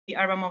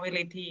urban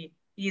mobility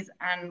is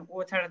and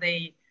what are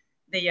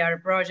their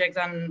projects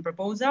and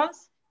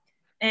proposals.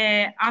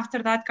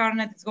 After that,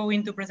 Carnet is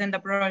going to present the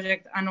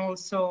project and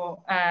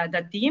also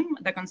the team,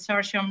 the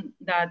consortium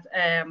that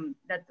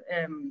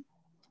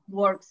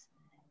works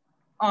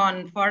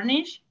on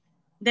FURNISH.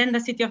 Then the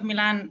City of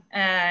Milan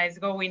is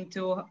going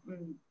to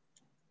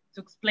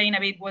explain a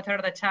bit what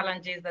are the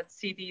challenges that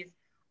cities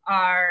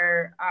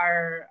are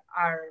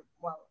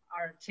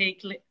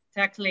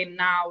tackling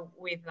now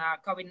with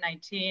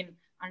COVID-19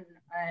 and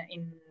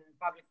in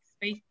public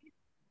spaces.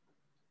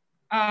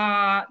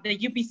 The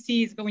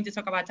UPC is going to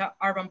talk about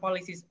urban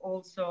policies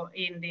also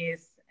in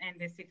this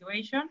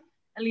situation.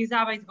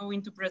 Elisava is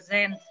going to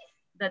present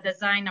the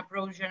design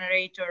approach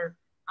generator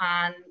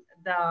and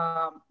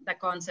the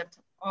concept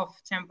of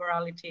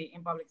temporality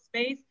in public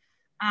space.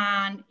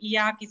 And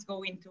IAC is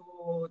going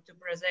to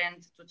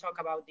talk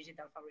about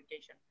digital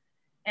fabrication.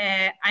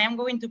 I am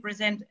going to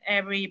present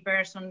every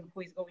person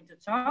who is going to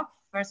talk.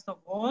 First of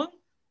all,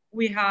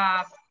 we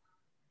have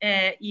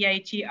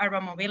EIT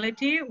Urban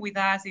Mobility. With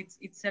us, it's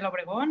Itzel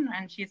Obregón,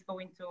 and she's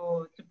going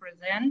to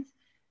present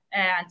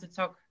and to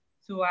talk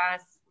to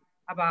us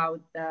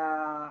about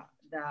the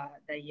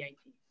EIT.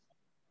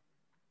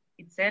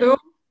 Itzel? So,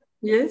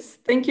 yes,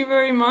 thank you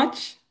very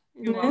much,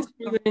 Ines,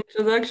 for the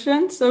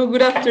introduction. So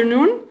good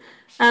afternoon,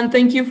 and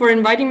thank you for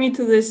inviting me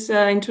to this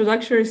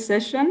introductory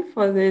session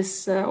for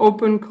this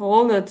open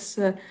call that's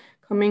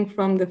coming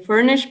from the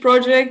FURNISH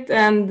project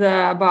and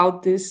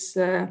about this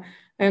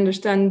I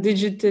understand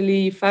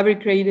digitally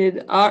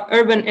fabricated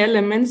urban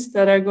elements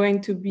that are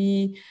going to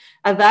be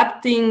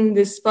adapting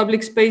these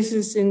public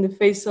spaces in the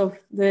face of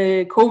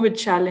the COVID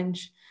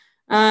challenge.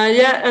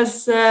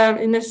 As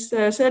Ines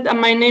said,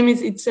 my name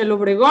is Itzel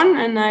Obregón,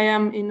 and I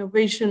am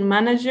Innovation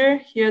Manager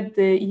here at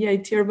the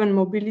EIT Urban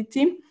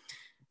Mobility.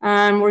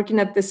 I'm working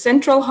at the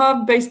Central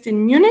Hub based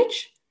in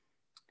Munich.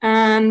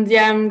 And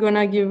I'm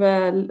gonna give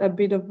a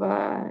bit of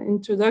an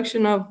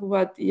introduction of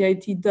what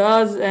EIT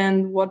does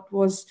and what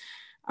was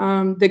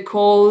the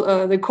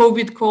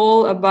COVID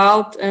call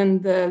about,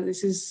 and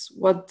this is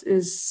what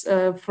is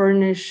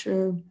FURNISH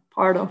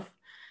part of.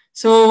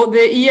 So the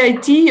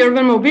EIT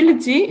Urban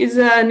Mobility is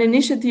an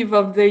initiative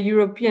of the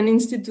European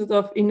Institute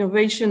of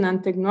Innovation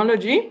and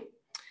Technology.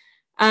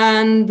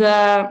 And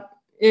the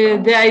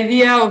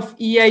idea of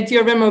EIT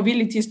Urban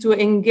Mobility is to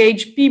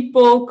engage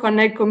people,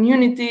 connect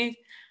communities,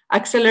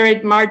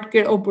 accelerate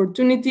market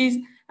opportunities,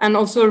 and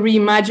also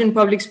reimagine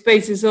public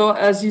spaces. So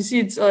as you see,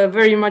 it's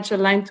very much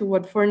aligned to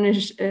what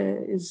FURNISH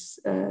is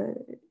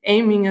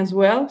aiming as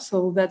well.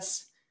 So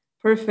that's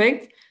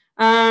perfect.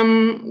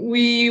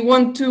 We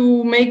want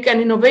to make an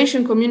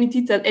innovation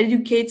community that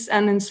educates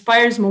and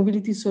inspires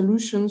mobility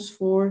solutions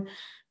for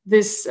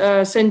this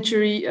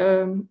century,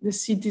 the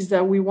cities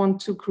that we want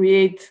to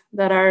create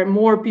that are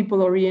more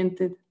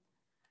people-oriented.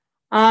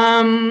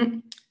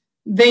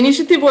 The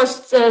initiative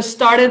was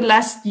started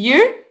last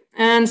year.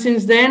 And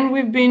since then,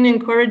 we've been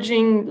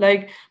encouraging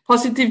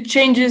positive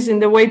changes in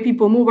the way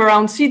people move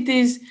around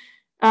cities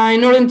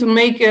in order to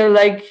make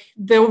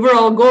the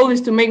overall goal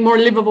is to make more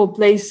livable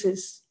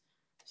places.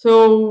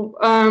 So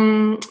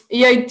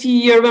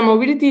EIT Urban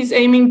Mobility is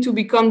aiming to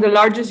become the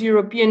largest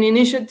European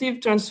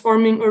initiative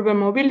transforming urban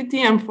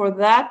mobility. And for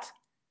that,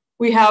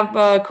 we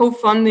have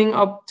co-funding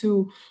up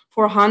to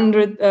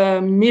 400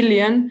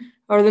 million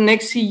over the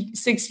next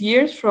 6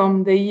 years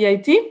from the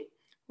EIT,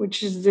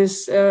 which is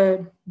this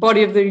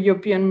body of the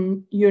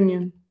European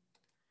Union.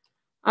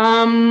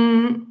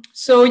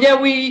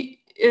 We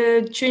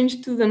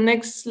change to the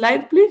next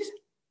slide, please.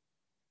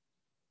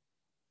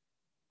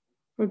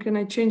 Or can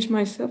I change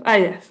myself?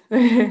 Yes.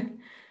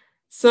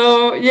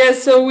 So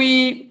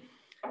we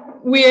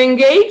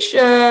engage,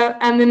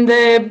 and then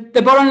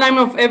the bottom line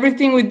of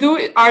everything we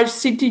do are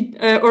city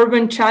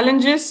urban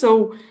challenges.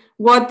 So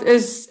what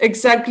is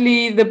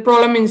exactly the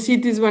problem in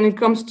cities when it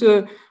comes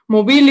to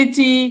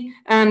mobility,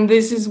 and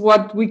this is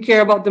what we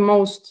care about the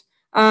most.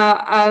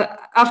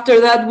 After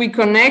that, we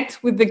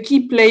connect with the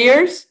key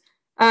players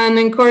and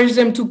encourage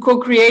them to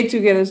co-create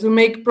together, to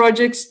make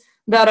projects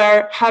that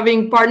are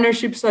having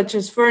partnerships such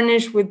as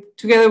FURNISH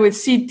together with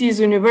cities,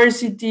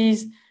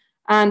 universities,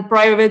 and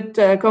private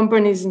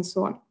companies and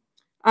so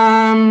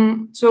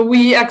on. So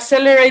we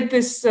accelerate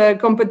this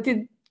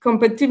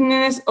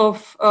competitiveness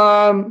of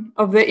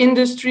the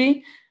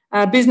industry,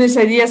 business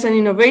ideas and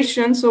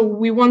innovation. So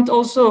we want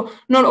also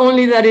not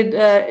only that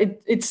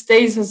it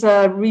stays as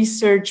a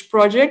research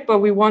project, but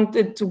we want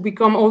it to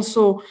become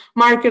also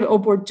market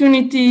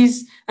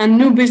opportunities and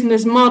new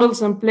business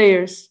models and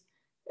players.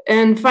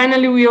 And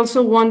finally, we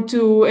also want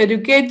to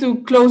educate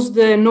to close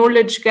the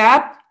knowledge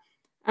gap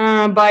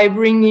by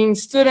bringing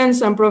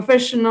students and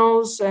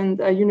professionals and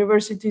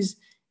universities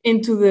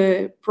into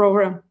the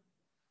program.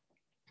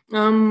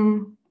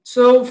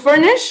 So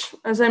FURNISH,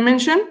 as I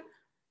mentioned,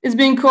 is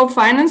being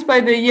co-financed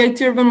by the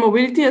EIT Urban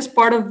Mobility as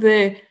part of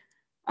the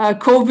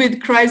COVID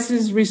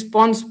crisis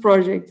response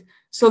project.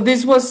 So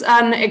this was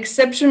an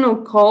exceptional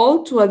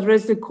call to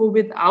address the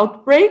COVID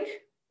outbreak.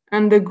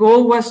 And the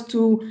goal was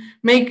to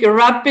make a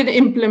rapid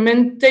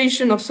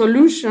implementation of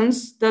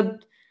solutions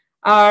that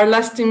are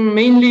lasting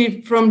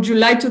mainly from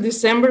July to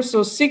December,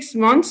 so 6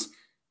 months,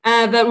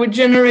 that would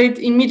generate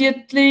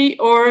immediately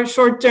or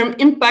short-term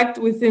impact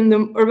within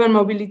the urban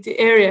mobility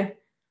area.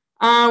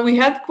 We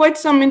had quite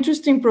some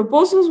interesting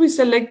proposals. We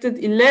selected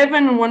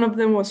 11, and one of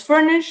them was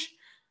FURNISH.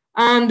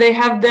 And they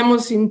have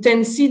demos in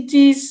 10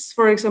 cities,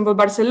 for example,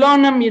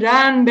 Barcelona,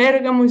 Milan,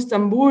 Bergamo,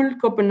 Istanbul,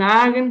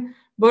 Copenhagen,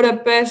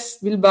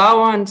 Budapest,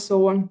 Bilbao, and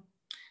so on.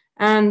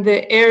 And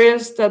the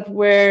areas that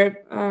were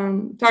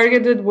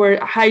targeted were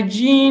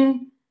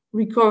hygiene,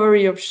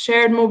 recovery of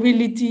shared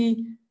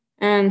mobility,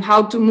 and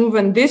how to move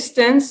and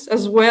distance,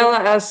 as well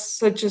as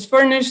such as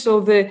FURNISH,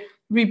 so the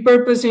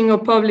repurposing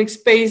of public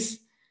space.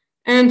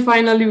 And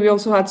finally, we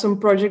also had some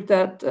project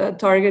that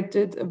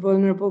targeted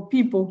vulnerable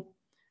people.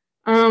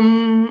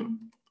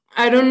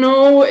 I don't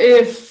know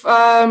if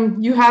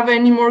you have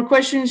any more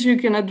questions. You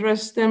can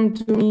address them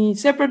to me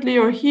separately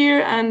or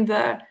here. And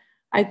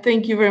I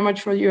thank you very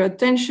much for your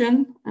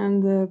attention.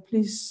 And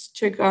please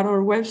check out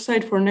our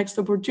website for next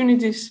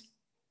opportunities.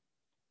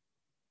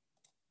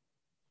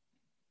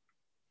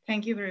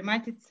 Thank you very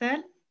much,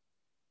 Itzel.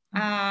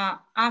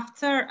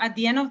 At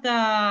the end of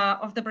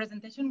the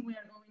presentation, we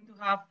are going to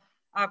have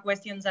a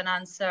questions and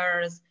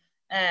answers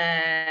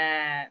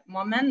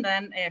moment.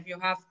 Then if you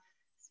have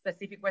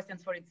specific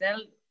questions for Itzel,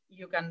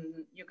 you can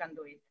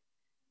do it.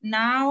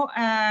 Now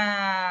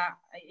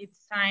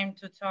it's time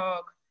to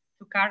talk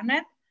to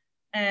Carnet.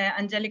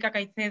 Angelica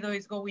Caicedo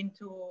is going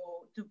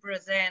to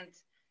present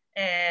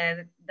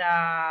an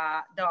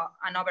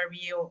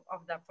overview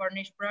of the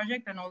FURNISH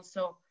project and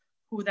also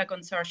who the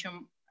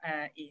consortium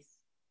is.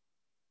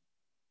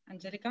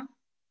 Angelica?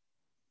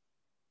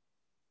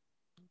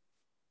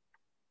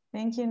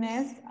 Thank you,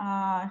 Nes.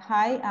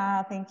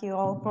 Hi, thank you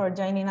all for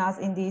joining us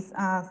in this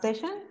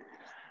session.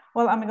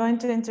 Well, I'm going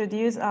to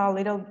introduce a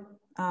little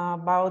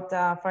about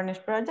the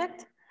FURNISH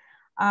project.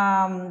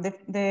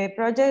 The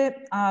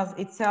project, as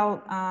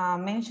itself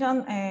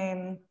mentioned,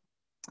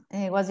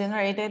 was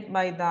generated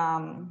by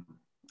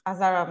as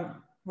a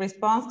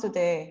response to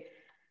the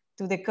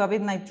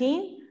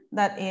COVID-19.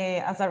 That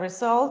as a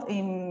result,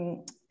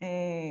 in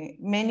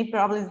many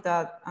problems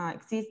that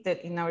existed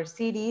in our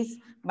cities,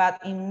 but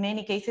in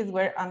many cases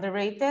were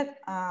underrated,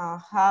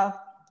 have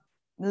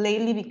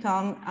lately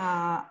become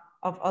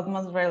of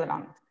utmost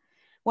relevance.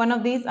 One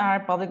of these are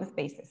public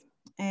spaces.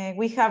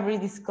 We have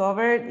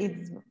rediscovered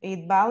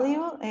its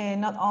value,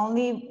 not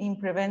only in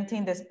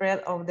preventing the spread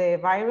of the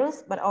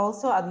virus, but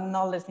also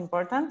acknowledged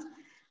importance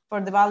for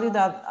the value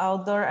that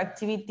outdoor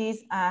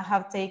activities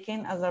have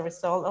taken as a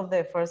result of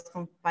the first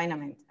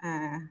confinement.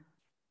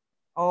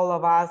 All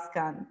of us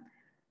can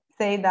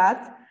say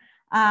that.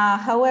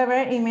 However,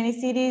 in many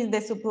cities,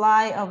 the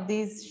supply of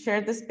these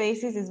shared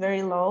spaces is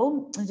very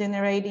low,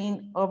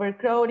 generating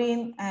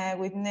overcrowding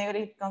with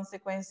negative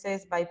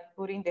consequences by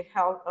putting the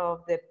health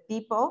of the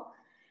people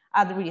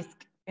at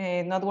risk,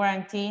 not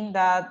guaranteeing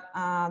that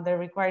the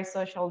required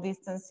social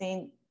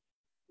distancing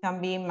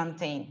can be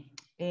maintained.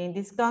 In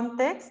this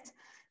context,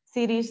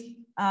 cities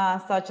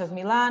such as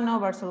Milano,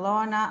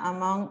 Barcelona,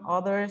 among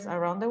others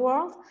around the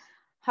world,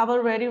 have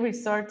already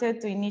resorted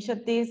to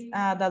initiatives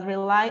that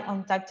rely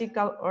on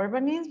tactical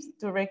urbanism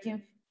to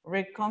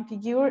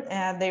reconfigure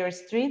their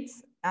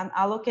streets and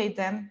allocate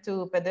them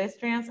to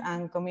pedestrians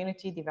and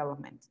community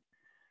development.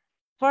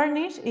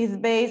 FURNISH is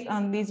based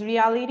on this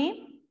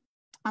reality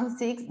and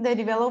seeks the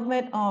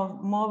development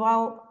of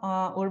mobile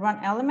urban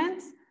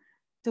elements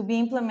to be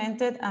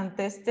implemented and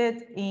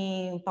tested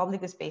in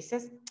public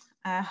spaces.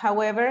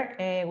 However,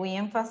 we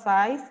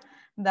emphasize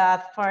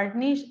that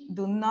FURNISH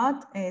do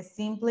not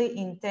simply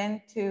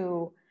intend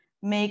to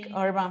make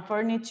urban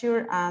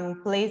furniture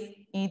and place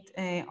it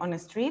on a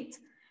street.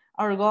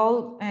 Our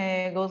goal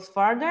goes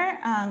further,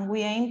 and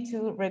we aim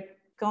to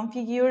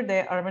reconfigure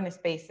the urban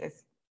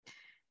spaces.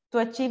 To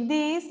achieve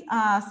this,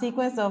 a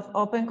sequence of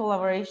open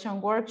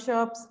collaboration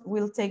workshops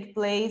will take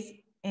place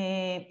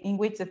in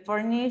which the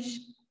FURNISH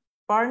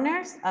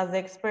partners as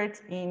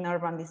experts in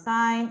urban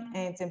design,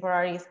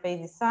 temporary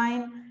space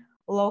design,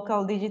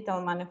 local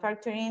digital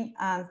manufacturing,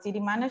 and city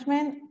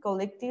management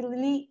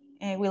collectively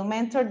will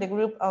mentor the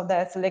group of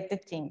the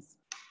selected teams,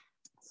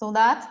 so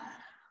that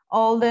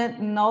all the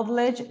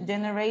knowledge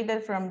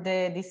generated from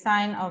the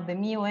design of the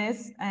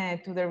MUS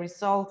to the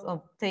results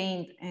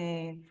obtained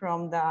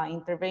from the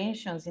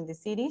interventions in the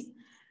cities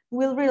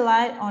will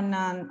rely on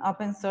an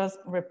open source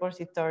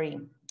repository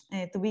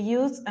to be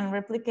used and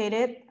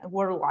replicated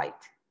worldwide,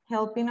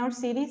 helping our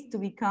cities to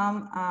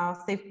become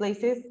safe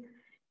places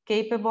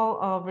capable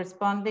of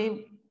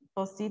responding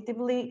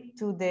positively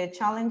to the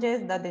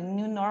challenges that the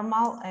new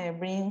normal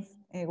brings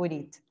with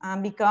it,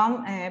 and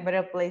become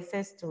better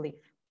places to live.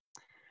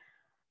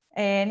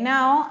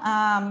 Now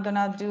I'm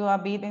gonna do a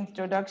bit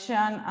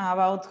introduction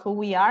about who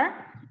we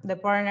are, the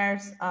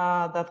partners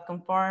that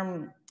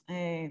conform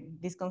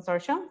this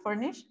consortium,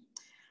 FURNISH.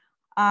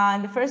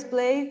 In the first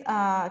place,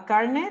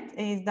 CARNET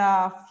is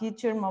the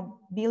Future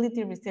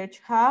Mobility Research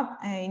Hub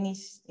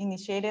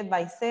initiated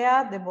by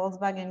SEA, the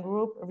Volkswagen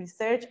Group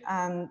Research,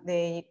 and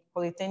the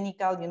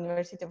Polytechnical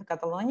University of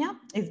Catalonia.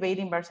 It's based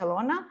in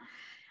Barcelona.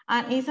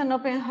 and is an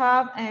open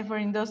hub for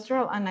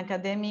industrial and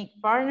academic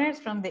partners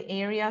from the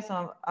areas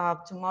of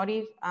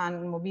automotive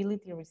and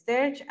mobility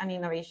research and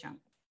innovation.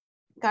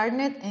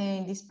 CARNET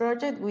in this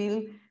project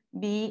will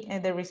be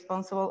the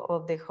responsible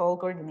of the whole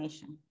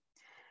coordination.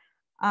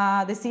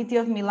 The city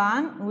of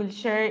Milan will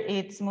share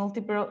its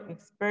multiple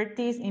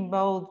expertise in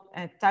both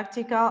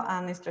tactical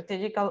and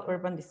strategical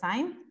urban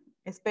design,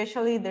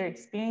 especially their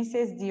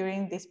experiences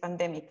during this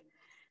pandemic,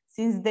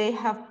 since they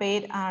have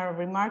paid a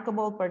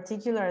remarkable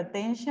particular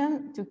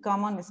attention to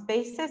common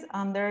spaces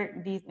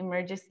under this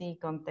emergency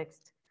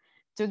context.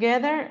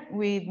 Together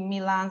with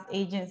Milan's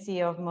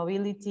Agency of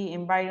Mobility,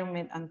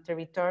 Environment and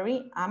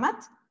Territory,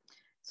 AMAT,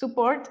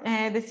 support,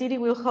 the city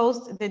will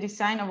host the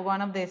design of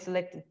one of the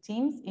selected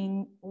teams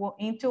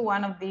into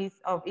one of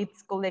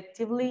its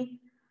collectively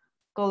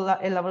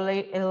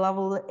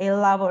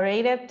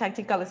elaborated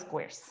tactical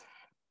squares.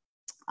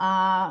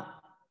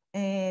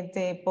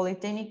 The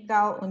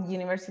Polytechnical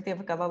University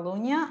of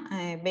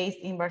Catalonia, based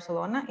in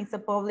Barcelona, is a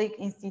public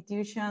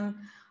institution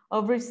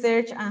of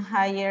research and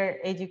higher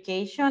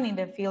education in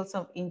the fields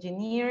of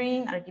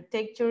engineering,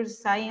 architecture,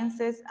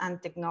 sciences,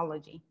 and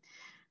technology.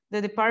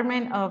 The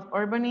Department of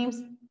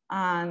Urbanism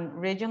and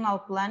Regional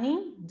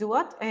Planning,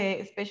 DUOT,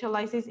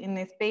 specializes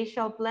in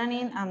spatial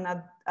planning and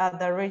at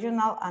the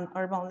regional and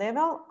urban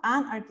level,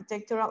 and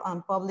architectural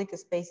and public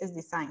spaces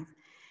design.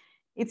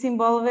 It's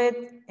involved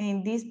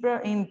in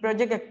in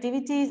project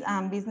activities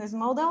and business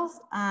models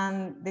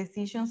and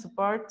decision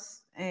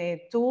supports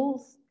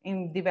tools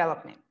in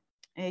development.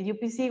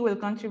 UPC will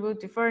contribute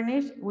to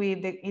FURNISH with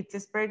its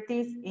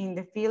expertise in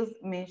the fields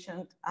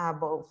mentioned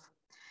above.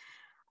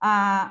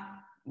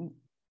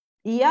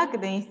 IAC,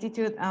 the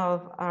Institute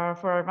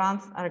for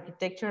Advanced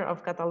Architecture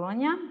of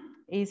Catalonia,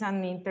 is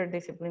an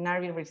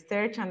interdisciplinary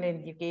research and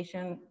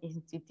education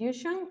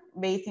institution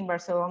based in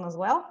Barcelona as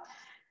well.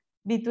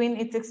 Between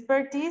its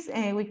expertise,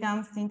 we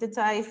can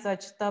synthesize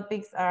such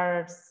topics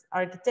as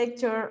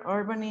architecture,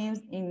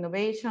 urbanism,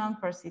 innovation,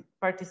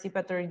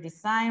 participatory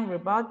design,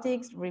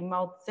 robotics,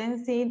 remote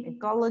sensing,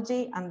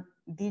 ecology, and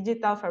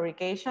digital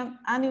fabrication,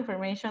 and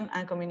information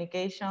and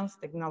communications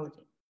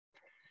technology.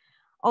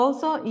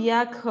 Also,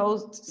 IAC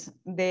hosts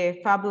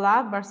the Fab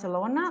Lab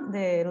Barcelona,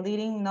 the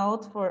leading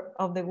node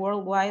of the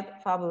worldwide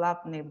Fab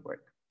Lab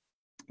network.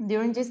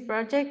 During this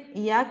project,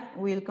 IAC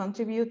will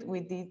contribute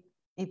with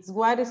its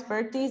wide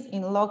expertise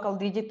in local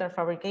digital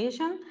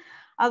fabrication,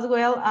 as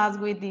well as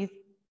with its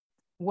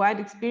wide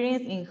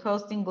experience in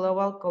hosting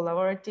global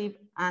collaborative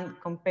and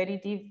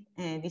competitive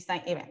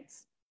design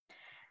events.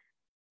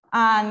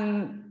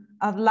 And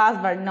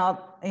last but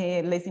not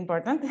less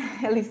important,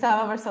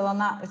 Elisava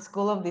Barcelona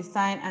School of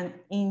Design and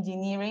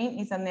Engineering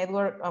is a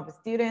network of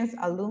students,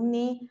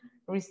 alumni,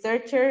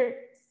 researchers,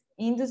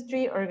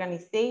 industry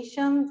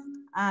organizations,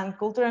 and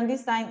cultural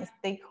design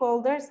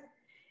stakeholders.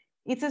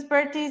 Its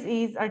expertise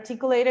is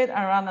articulated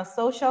around a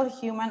social,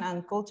 human,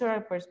 and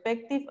cultural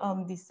perspective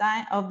of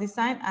design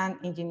and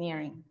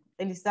engineering.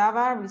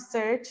 Elisava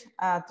Research,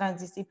 a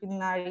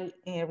transdisciplinary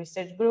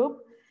research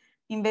group,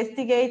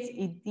 investigates,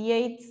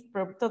 ideates,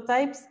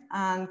 prototypes,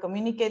 and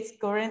communicates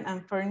current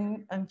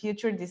and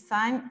future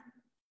design,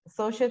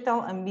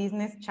 societal, and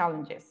business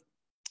challenges.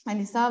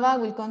 Elisava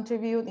will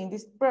contribute in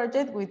this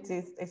project with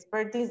its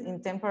expertise in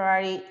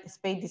temporary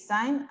space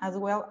design, as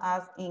well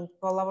as in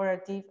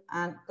collaborative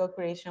and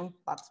co-creation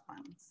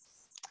platforms.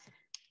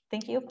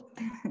 Thank you.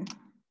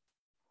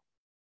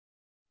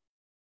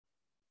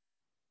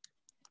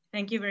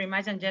 Thank you very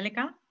much,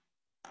 Angelica.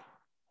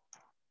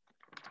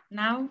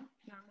 Now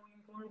we're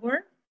moving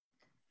forward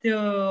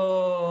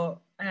to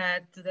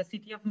the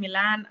city of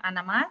Milan and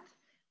Amat,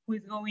 who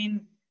is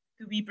going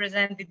to be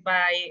presented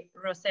by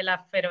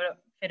Rosella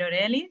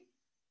Ferorelli.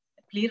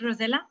 Please,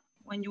 Rosella,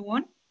 when you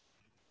want.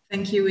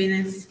 Thank you,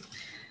 Ines.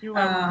 You're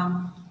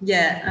welcome.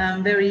 Yeah,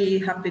 I'm very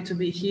happy to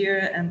be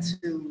here and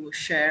to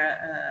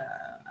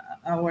share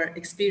our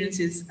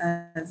experiences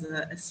as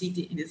a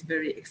city in this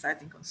very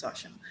exciting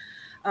consortium.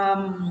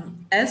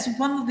 As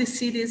one of the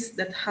cities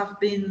that have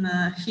been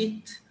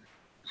hit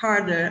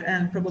harder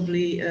and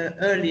probably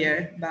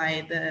earlier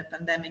by the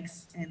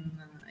pandemics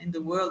in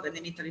the world and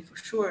in Italy for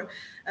sure,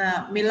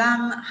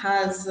 Milan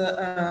has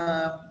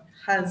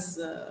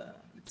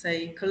let's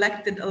say,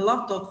 collected a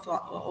lot of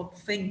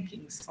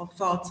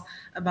thoughts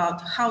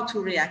about how to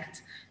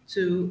react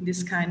to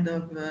this kind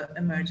of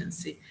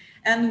emergency.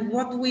 And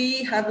what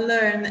we have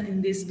learned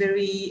in these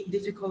very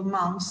difficult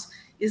months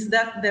is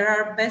that there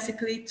are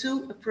basically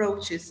two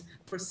approaches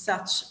for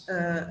such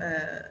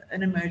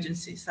an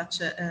emergency,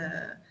 such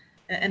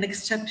an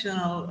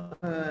exceptional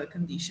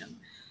condition.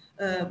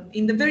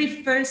 In the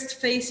very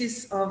first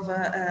phases of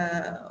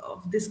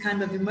this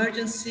kind of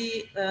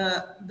emergency,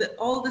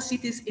 all the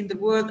cities in the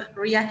world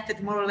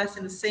reacted more or less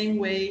in the same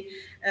way,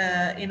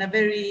 in a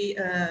very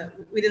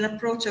with an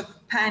approach of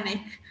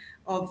panic,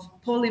 of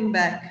pulling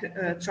back,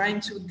 trying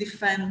to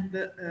defend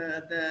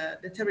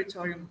the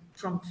territorium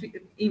from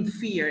in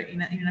fear,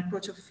 in an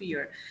approach of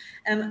fear.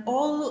 And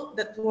all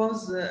that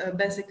was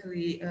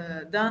basically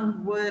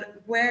done were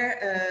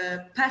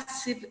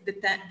passive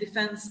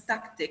defense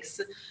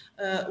tactics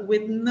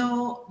with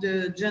no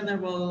the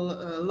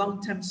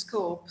long-term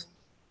scope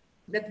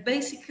that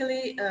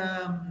basically,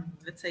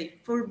 let's say,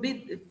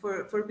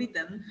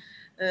 forbidden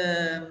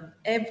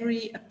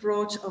every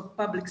approach of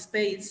public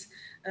space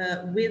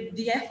with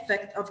the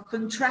effect of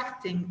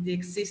contracting the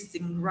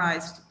existing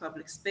rights to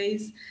public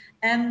space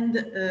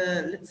and,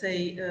 let's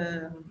say,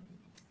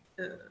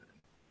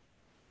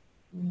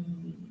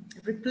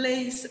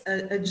 replace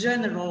a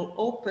general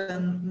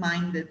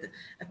open-minded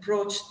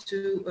approach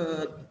to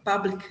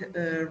public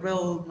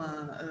realm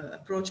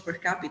approach per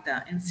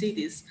capita in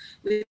cities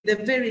with a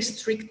very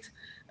strict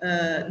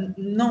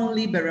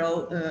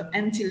non-liberal,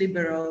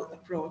 anti-liberal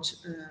approach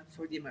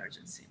for the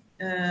emergency.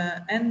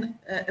 And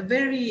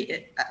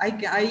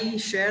I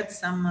shared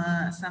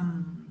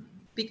some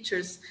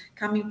pictures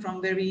coming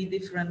from very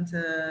different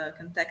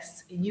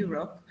contexts in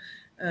Europe,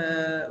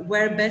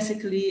 where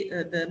basically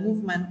the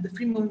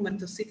free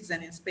movement of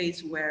citizens in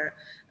space were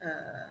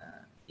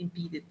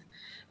impeded.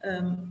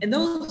 And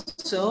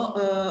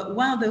also,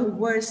 one of the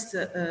worst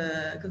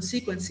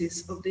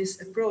consequences of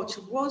this approach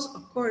was,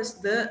 of course,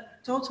 the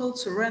total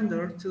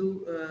surrender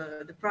to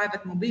the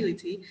private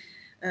mobility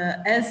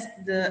as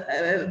the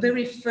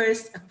very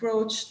first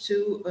approach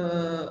to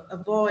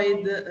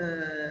avoid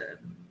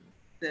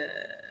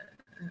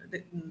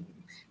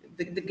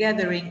the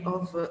gathering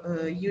of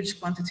a huge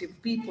quantity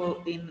of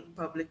people in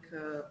public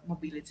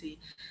mobility,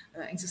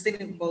 in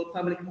sustainable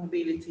public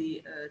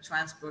mobility,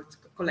 transport,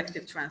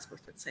 collective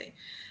transport, let's say.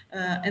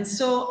 And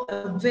so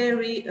a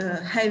very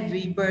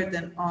heavy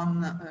burden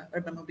on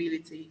urban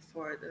mobility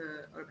for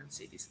the urban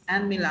cities,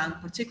 and Milan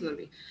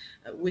particularly,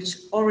 which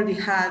already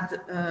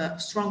had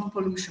strong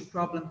pollution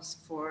problems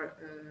for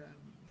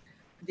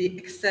the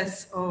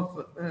excess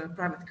of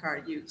private car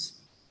use.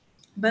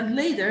 But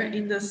later,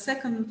 in the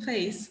second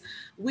phase,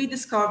 we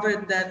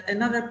discovered that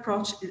another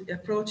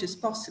approach is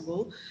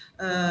possible,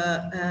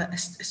 a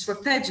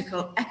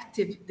strategical,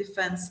 active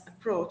defense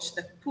approach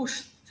that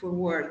pushed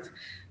forward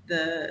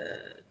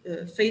the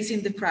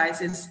facing the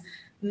crisis,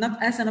 not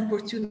as an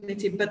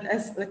opportunity, but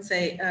as, let's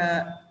say,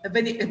 a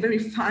very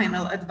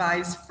final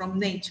advice from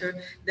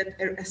nature that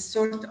a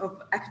sort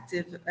of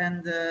active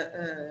and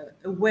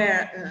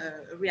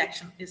aware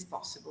reaction is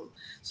possible.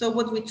 So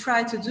what we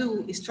try to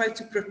do is try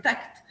to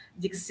protect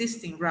the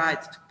existing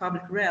right to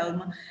public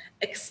realm,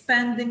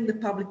 expanding the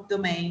public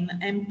domain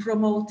and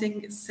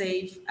promoting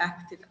safe,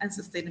 active and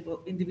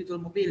sustainable individual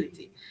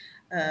mobility.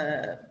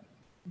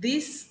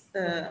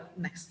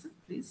 Next,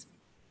 please.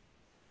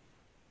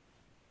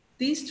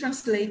 This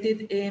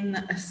translated in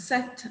a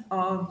set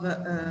of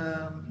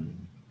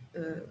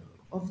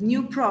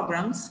new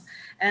programs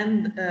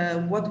and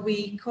what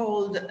we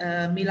called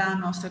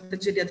Milano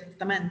Strategia di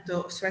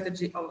Adattamento,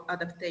 strategy of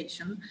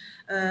adaptation,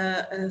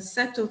 a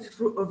set of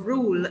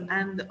rule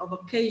and of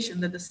occasion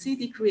that the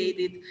city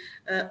created,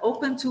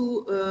 open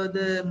to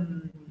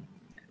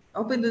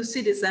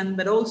citizen,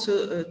 but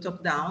also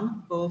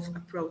top-down, both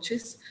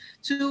approaches,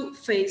 to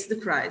face the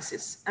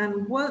crisis.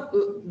 And what,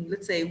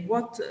 let's say,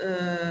 what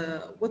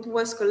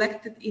was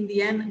collected in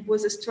the end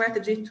was a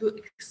strategy to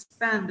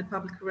expand the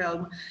public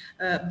realm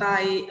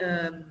by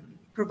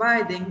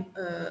providing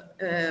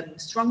a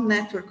strong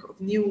network of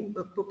new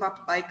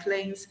pop-up bike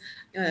lanes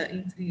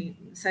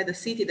inside the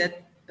city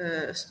that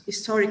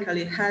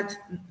historically had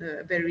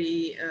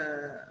very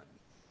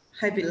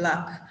heavy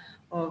lack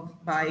of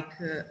bike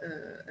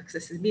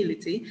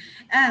accessibility,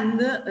 and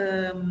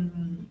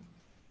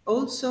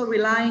also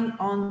relying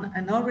on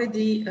an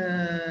already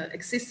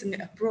existing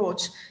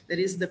approach, that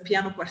is the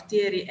Piano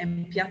Quartieri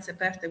and Piazze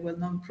Aperte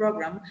well-known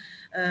program,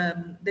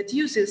 that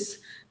uses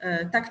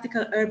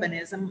tactical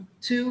urbanism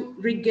to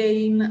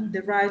regain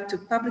the right to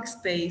public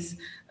space,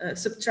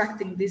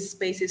 subtracting these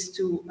spaces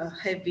to a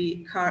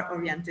heavy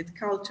car-oriented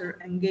culture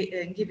and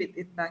give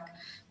it back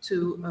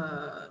to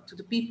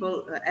the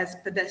people as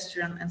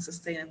pedestrian and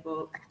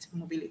sustainable active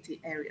mobility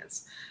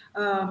areas.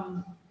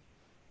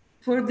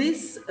 For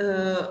this,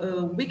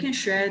 we can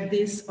share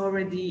this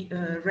already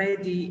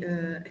ready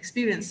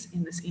experience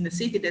in the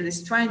city that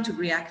is trying to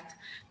react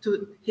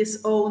to his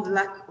own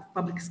lack of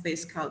public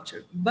space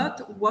culture.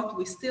 But what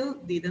we still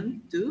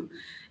didn't do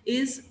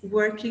is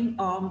working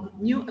on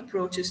new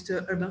approaches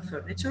to urban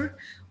furniture.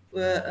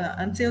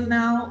 Until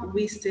now,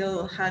 we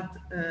still had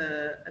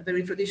a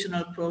very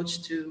traditional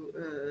approach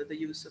to the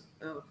use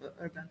of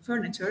urban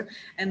furniture.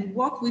 And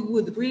what we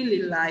would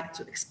really like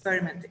to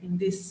experiment in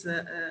this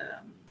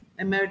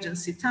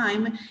emergency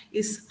time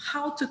is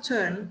how to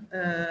turn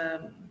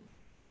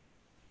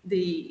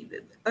the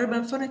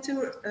urban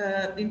furniture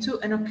into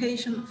an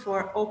occasion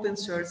for open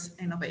source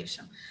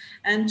innovation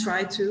and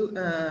try to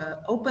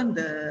open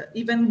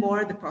even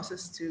more the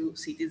process to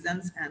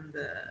citizens and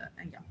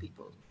young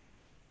people.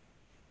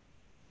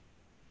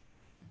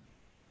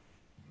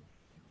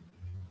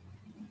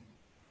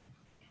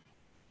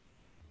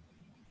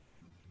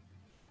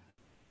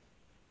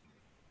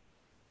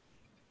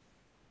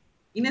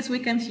 Ines, we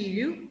can hear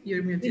you.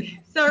 You're muted.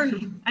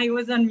 Sorry, I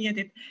was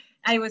unmuted.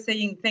 I was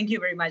saying thank you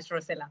very much,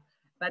 Rosella.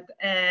 But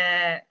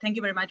thank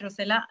you very much,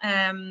 Rosella.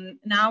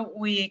 Now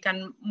we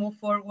can move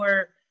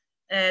forward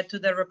to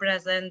the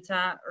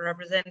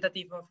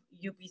representative of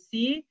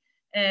UPC.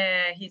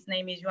 His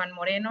name is Joan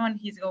Moreno, and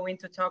he's going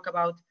to talk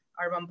about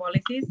urban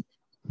policies.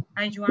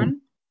 Hi, Joan.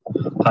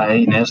 Hi,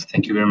 Ines.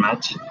 Thank you very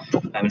much.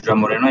 I'm Joan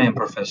Moreno. I'm a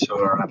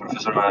professor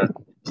at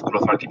School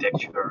of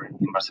Architecture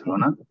in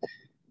Barcelona.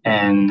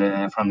 And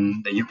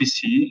from the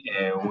UPC,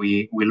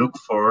 we look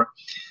for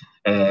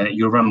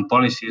urban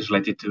policies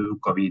related to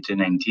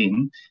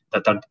COVID-19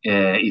 that are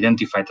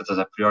identified as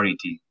a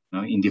priority,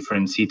 in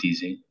different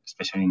cities,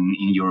 especially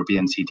in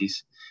European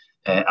cities.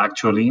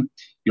 Actually,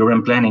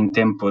 urban planning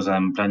tempos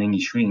and planning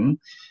issuing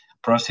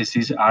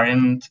processes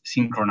aren't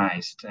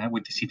synchronized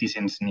with the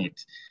citizens'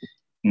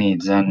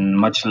 needs, and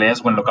much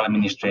less when local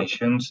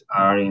administrations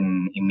are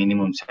in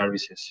minimum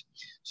services.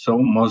 So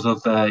most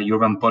of the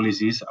urban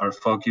policies are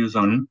focused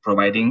on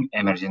providing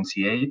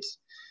emergency aids,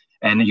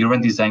 and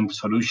urban design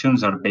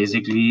solutions are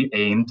basically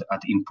aimed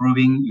at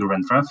improving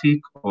urban traffic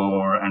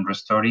and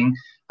restoring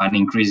and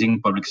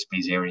increasing public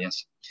space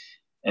areas,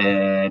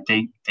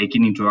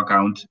 taking into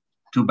account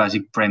two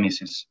basic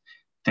premises: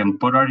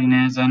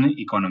 temporariness and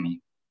economy.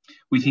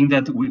 We think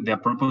that the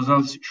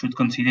proposals should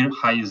consider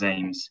high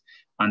aims,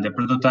 and the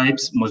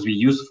prototypes must be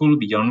useful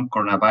beyond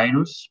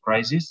coronavirus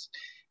crisis.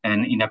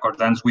 And in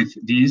accordance with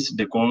this,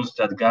 the goals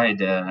that guide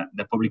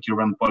the public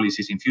urban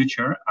policies in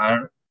future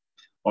are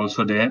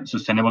also the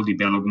Sustainable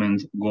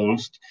Development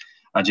Goals,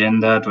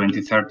 Agenda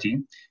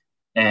 2030,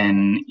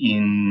 and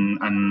in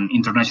an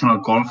international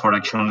call for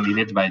action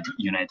led by the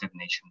United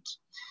Nations.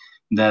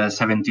 The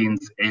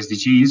 17th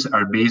SDGs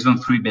are based on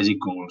three basic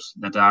goals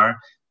that are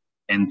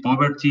end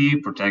poverty,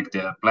 protect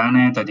the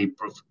planet, and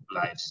improve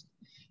lives.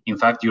 In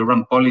fact,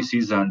 urban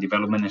policies and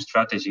development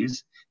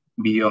strategies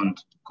beyond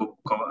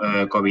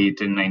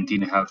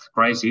COVID-19 health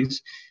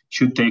crisis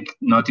should take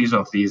notice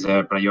of these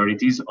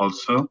priorities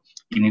also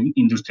in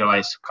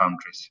industrialized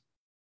countries.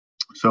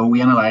 So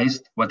we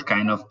analyzed what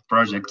kind of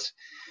projects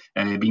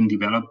being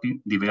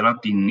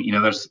developed in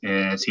other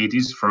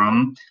cities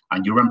from a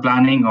urban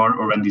planning or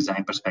urban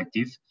design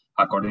perspective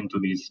according to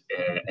these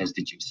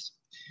SDGs.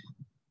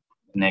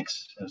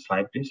 Next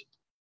slide, please.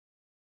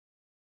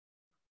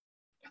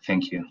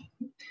 Thank you.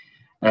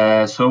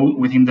 So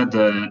we think that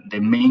the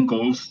main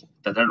goals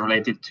that are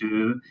related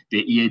to the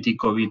EAT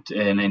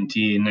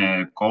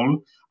COVID-19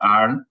 call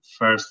are,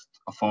 first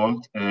of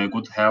all,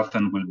 good health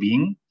and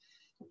well-being,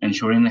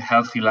 ensuring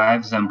healthy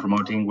lives and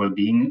promoting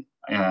well-being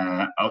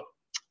at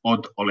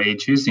all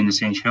ages is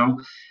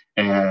essential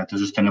to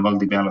sustainable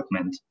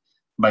development.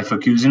 By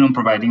focusing on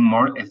providing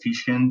more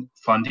efficient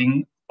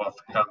funding of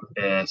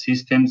health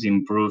systems,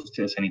 improved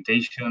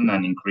sanitation,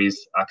 and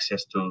increased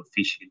access to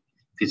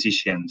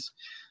physicians,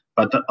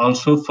 but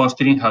also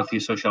fostering healthy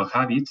social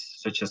habits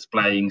such as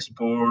playing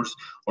sports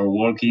or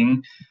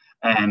walking,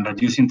 and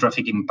reducing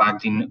traffic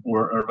impact in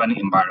urban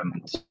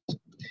environments.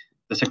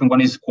 The second one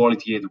is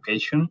quality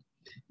education.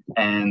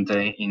 And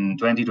in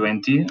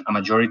 2020, a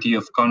majority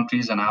of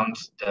countries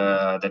announced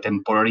the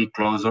temporary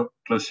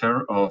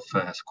closure of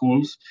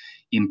schools,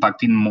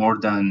 impacting more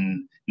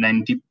than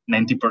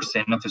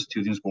 90% of the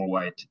students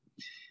worldwide.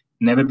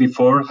 Never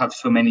before have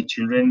so many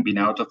children been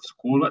out of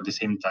school at the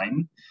same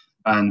time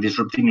and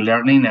disrupting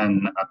learning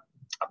and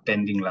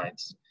upending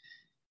lives,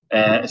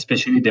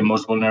 especially the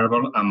most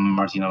vulnerable and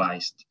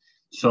marginalized.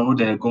 So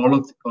the goal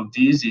of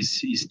this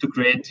is to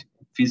create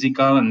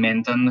physical and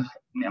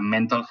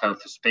mental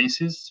health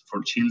spaces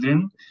for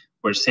children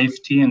where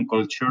safety and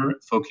culture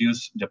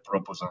focus the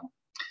proposal.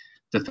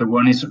 The third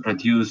one is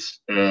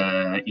reduce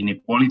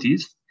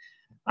inequalities,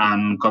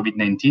 and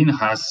COVID-19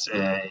 has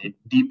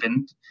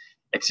deepened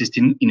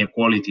existing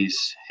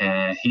inequalities,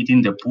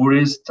 hitting the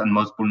poorest and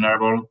most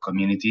vulnerable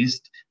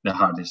communities the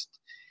hardest.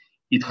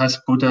 It has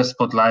put a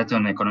spotlight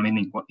on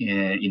economic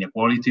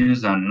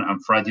inequalities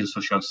and fragile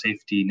social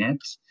safety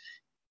nets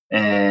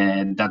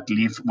that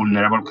leave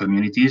vulnerable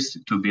communities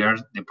to bear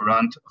the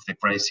brunt of the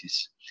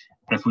crisis.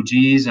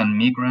 Refugees and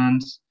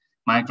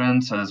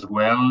migrants as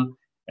well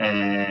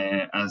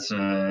as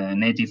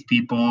native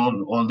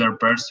people, older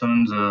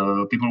persons,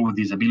 people with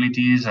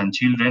disabilities, and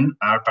children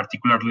are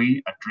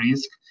particularly at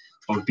risk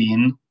of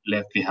being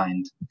left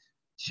behind.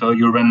 So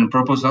urban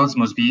proposals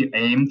must be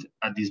aimed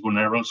at these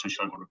vulnerable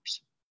social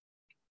groups.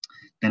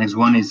 The next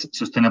one is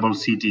sustainable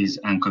cities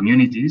and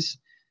communities.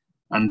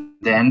 And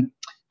then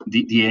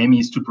the aim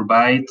is to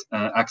provide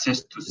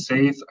access to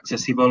safe,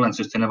 accessible, and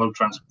sustainable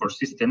transport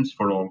systems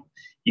for all,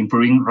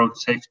 improving road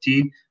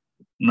safety,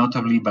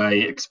 notably by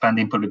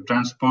expanding public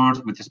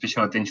transport with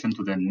special attention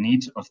to the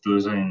needs of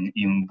those in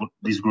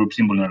these groups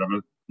in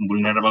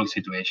vulnerable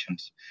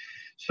situations.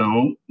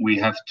 So we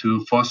have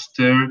to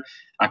foster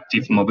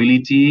active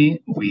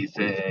mobility with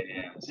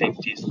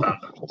safety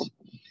standards.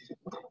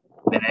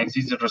 The next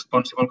is the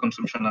responsible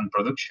consumption and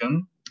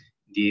production.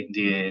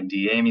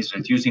 The aim is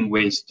reducing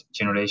waste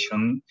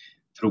generation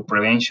through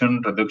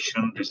prevention,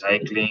 reduction,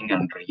 recycling,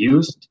 and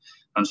reuse,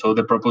 And so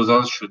the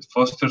proposals should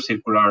foster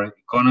circular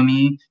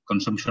economy,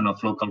 consumption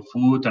of local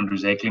food, and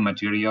recycling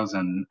materials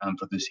and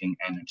producing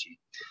energy.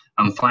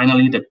 And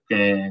finally,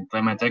 the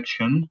climate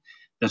action.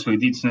 That's why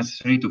it's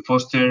necessary to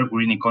foster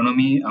green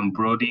economy and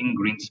broaden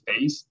green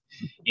space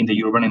in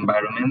the urban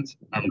environment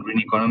and green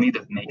economy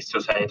that makes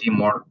society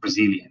more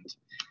resilient.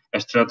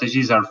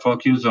 Strategies are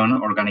focused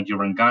on organic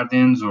urban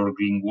gardens or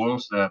green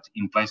walls that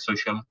imply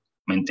social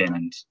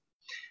maintenance.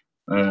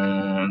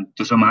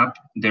 To sum up,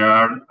 there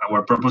are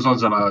our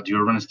proposals about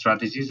urban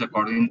strategies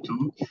according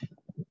to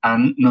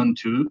and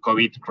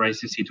non-to-COVID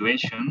crisis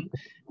situation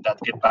that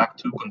get back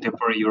to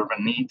contemporary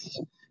urban needs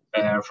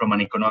from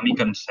an economic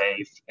and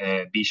safe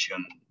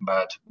vision,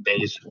 but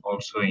based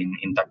also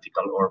in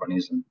tactical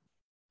urbanism.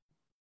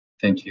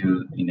 Thank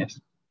you, Ines.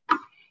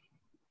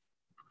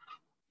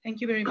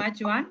 Thank you very much,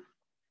 Joan.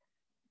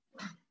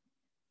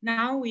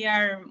 Now we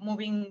are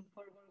moving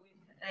forward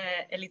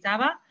with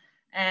Elisava,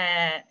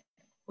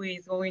 who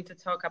is going to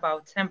talk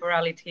about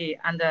temporality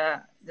and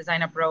the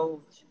design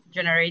approach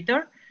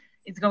generator.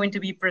 It's going to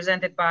be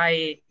presented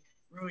by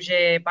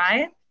Roger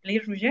Baez.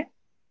 Please, Roger.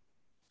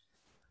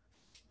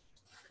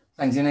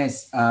 Thanks,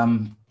 Ines.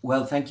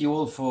 Well, thank you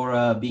all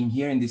for being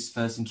here in this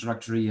first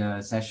introductory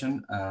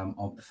session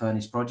of the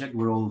FURNISH project.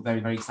 We're all very,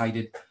 very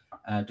excited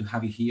to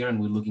have you here, and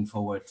we're looking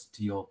forward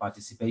to your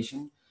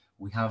participation.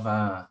 We have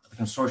the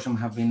consortium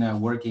have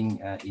been working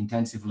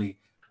intensively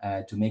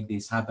to make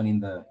this happen in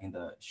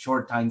the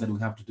short time that we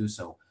have to do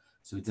so.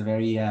 So it's a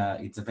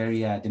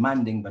very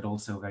demanding, but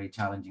also very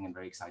challenging and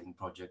very exciting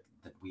project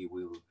that we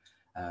will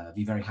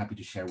be very happy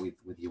to share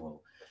with you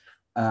all.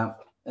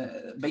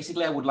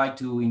 Basically, I would like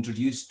to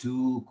introduce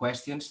two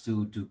questions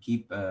to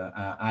keep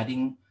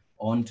adding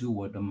on to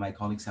what my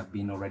colleagues have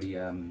been already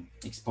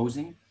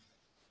exposing.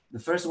 The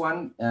first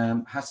one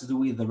has to do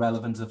with the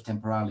relevance of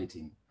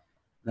temporality.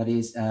 That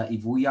is,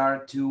 if we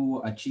are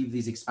to achieve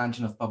this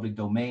expansion of public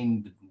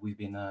domain that we've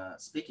been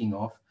speaking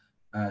of,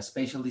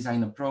 spatial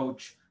design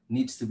approach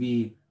needs to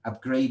be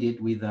upgraded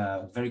with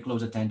very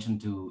close attention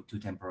to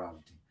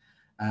temporality.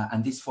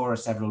 And this for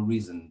several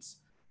reasons.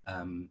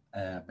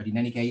 But in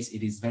any case,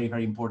 it is very,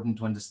 very important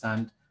to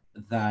understand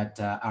that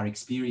our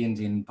experience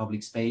in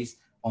public space,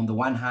 on the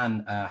one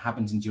hand,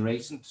 happens in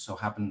duration, so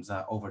happens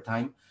over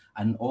time.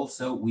 And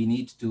also we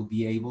need to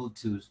be able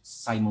to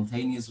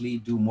simultaneously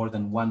do more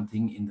than one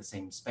thing in the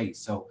same space.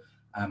 So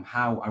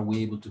how are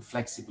we able to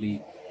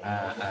flexibly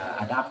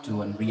adapt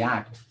to and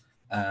react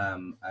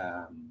and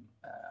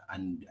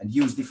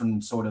use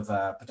different sort of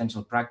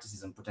potential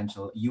practices and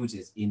potential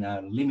uses in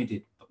a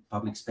limited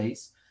public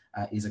space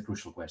is a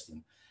crucial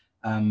question.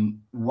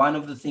 One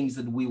of the things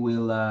that we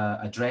will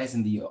address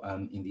in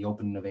the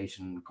Open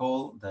Innovation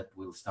call that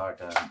will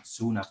start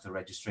soon after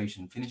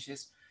registration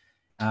finishes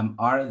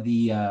are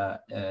the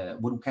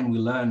what can we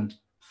learn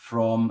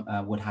from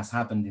what has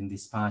happened in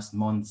these past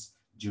months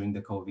during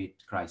the COVID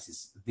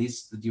crisis.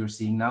 This that you're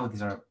seeing now,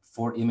 these are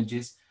 4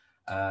 images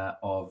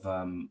of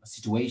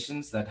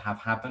situations that have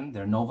happened.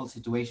 They're novel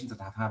situations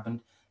that have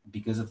happened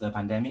because of the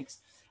pandemics.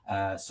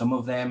 Some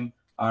of them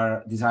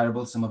are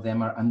desirable, some of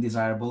them are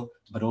undesirable,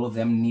 but all of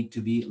them need to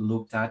be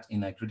looked at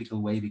in a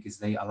critical way because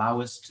they allow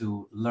us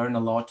to learn a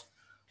lot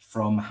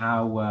from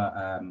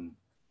how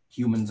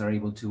humans are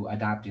able to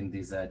adapt in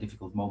these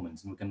difficult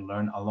moments. And we can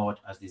learn a lot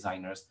as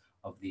designers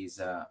of these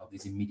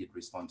immediate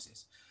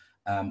responses.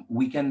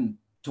 We can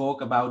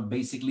talk about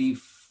basically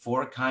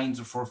 4 kinds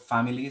or 4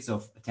 families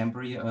of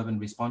temporary urban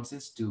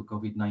responses to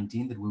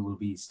COVID-19 that we will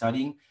be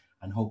studying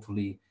and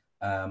hopefully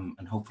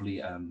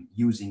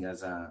using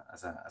as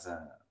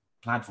a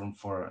platform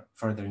for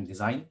furthering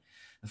design.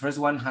 The first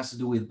one has to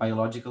do with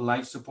biological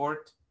life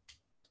support.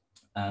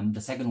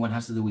 The second one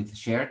has to do with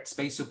shared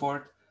space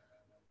support.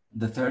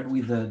 The third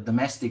with the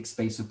domestic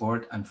space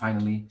support, and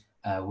finally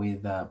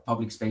with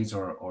public space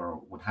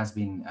or what has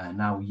been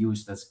now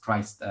used as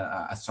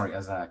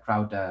a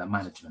crowd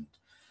management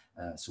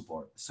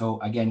support.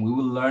 So again, we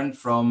will learn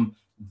from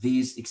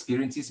these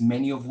experiences,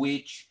 many of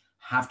which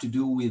have to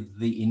do with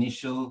the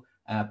initial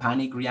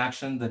panic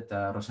reaction that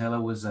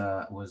Rosella was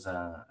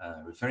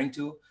referring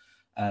to,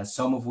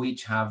 some of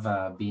which have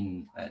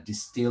been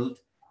distilled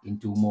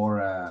into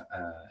more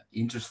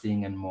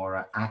interesting and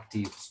more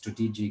active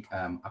strategic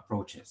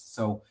approaches.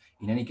 So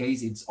in any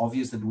case, it's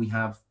obvious that we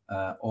have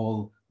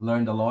all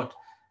learned a lot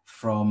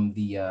from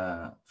the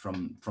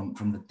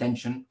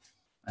tension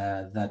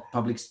that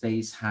public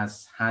space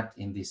has had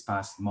in these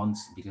past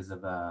months because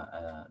of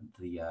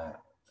the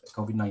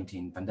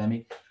COVID-19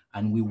 pandemic,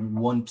 and we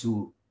want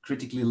to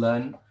critically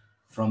learn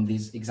from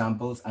these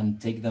examples and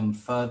take them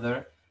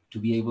further to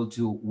be able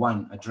to,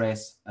 one,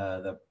 address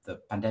the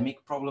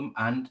pandemic problem,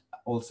 and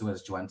also,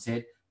 as Joan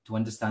said, to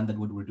understand that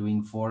what we're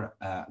doing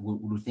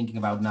what we're thinking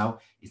about now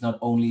is not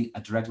only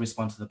a direct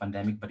response to the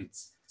pandemic, but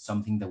it's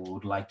something that we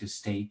would like to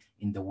stay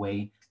in the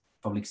way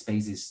public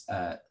space is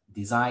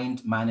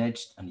designed,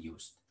 managed, and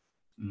used.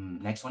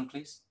 Next one,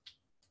 please.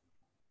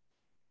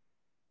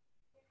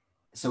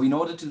 So in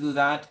order to do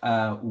that,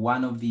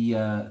 one of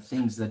the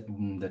things that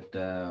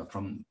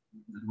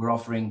we're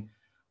offering,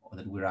 or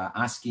that we're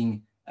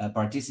asking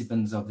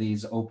participants of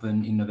this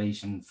open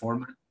innovation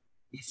format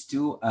is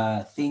to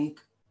think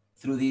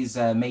through these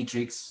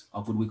matrix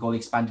of what we call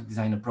expanded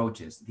design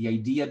approaches. The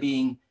idea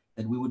being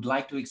that we would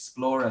like to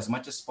explore as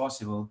much as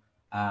possible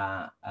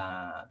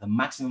the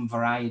maximum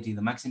variety,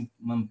 the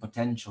maximum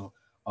potential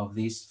of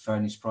these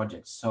furnished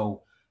projects,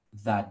 so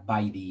that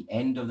by the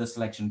end of the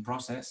selection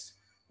process,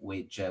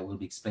 which will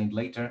be explained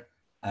later,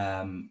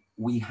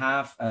 we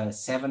have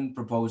 7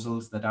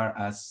 proposals that are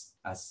as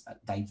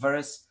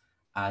diverse,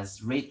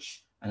 as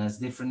rich, and as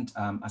different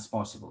as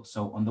possible.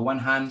 So on the one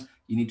hand,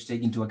 you need to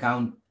take into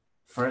account,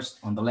 first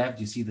on the left,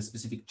 you see the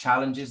specific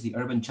challenges, the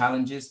urban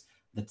challenges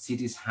that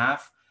cities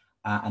have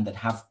and that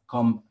have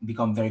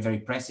become very, very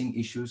pressing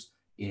issues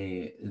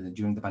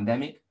during the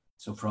pandemic.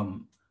 So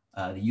from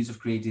the use of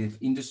creative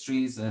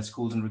industries,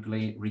 schools and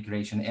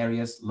recreation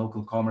areas,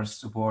 local commerce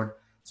support,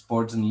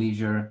 sports and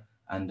leisure,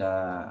 and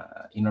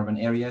in urban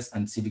areas,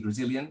 and civic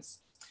resilience.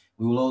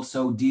 We will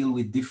also deal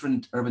with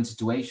different urban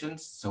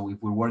situations. So if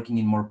we're working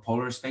in more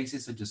polar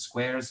spaces, such as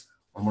squares,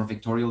 or more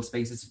vectorial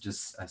spaces, such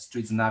as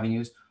streets and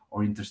avenues,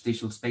 or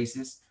interstitial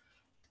spaces.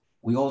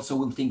 We also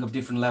will think of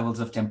different levels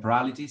of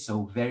temporality.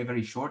 So very,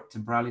 very short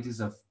temporalities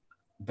of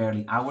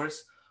barely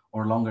hours,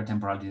 or longer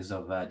temporalities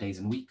of days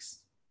and weeks.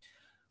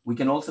 We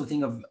can also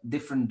think of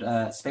different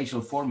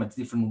spatial formats,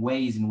 different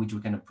ways in which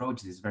we can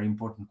approach this very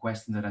important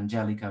question that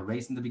Angelica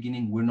raised in the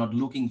beginning. We're not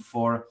looking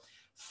for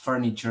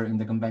furniture in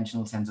the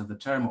conventional sense of the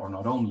term, or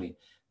not only.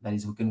 That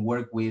is, we can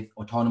work with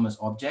autonomous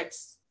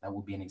objects. That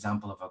would be an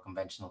example of a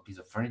conventional piece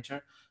of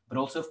furniture, but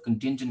also of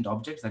contingent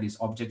objects, that is,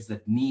 objects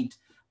that need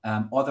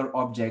other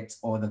objects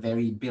or the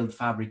very built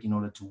fabric in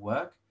order to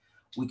work.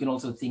 We can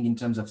also think in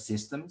terms of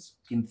systems.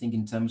 We can think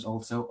in terms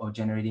also of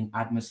generating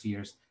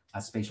atmospheres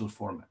as spatial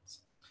formats.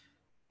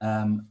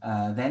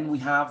 Then we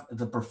have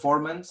the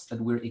performance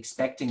that we're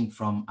expecting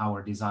from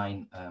our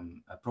design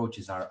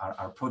approaches,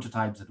 our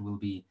prototypes that will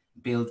be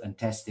built and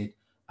tested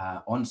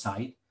on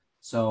site.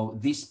 So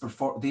these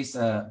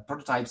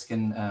prototypes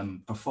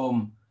can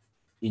perform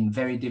in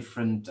very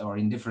different or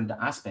in different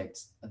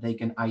aspects. They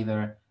can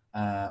either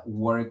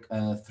work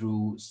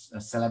through a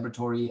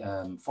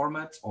celebratory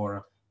format,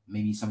 or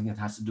maybe something that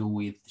has to do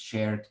with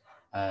shared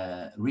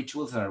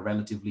rituals that are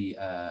relatively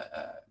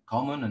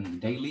common and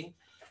daily.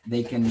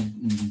 They can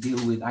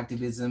deal with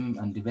activism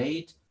and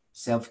debate,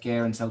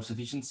 self-care and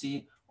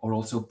self-sufficiency, or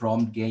also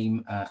prompt,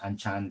 game, and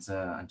chance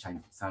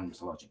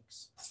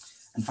logics.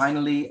 And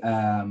finally,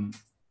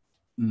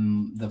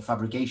 the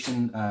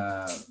fabrication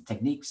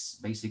techniques,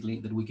 basically,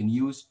 that we can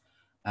use.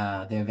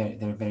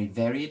 They're very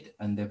varied,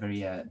 and they're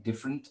very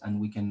different, and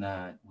we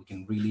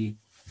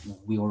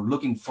are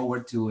looking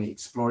forward to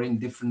exploring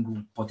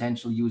different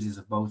potential uses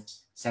of both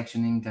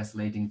sectioning,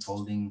 tessellating,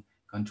 folding,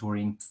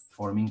 contouring,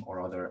 forming, or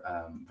other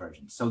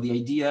versions. So the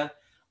idea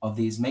of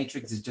these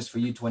matrix is just for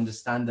you to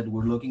understand that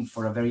we're looking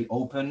for a very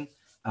open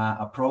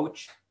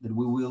approach that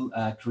we will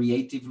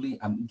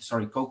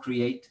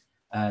co-create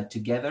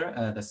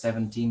together, the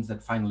 7 teams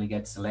that finally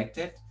get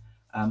selected.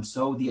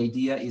 So the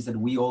idea is that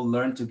we all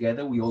learn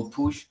together, we all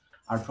push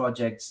our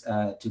projects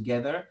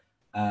together.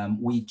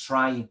 We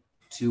try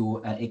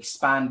to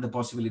expand the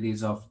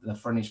possibilities of the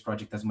FURNISH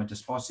project as much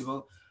as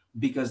possible,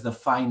 because the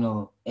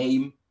final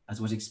aim, as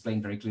was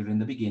explained very clearly in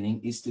the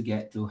beginning, is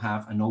to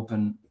have an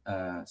open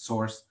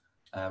source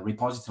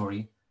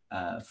repository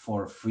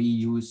for free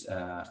use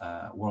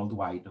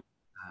worldwide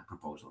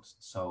proposals.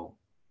 So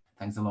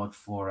thanks a lot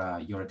for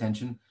your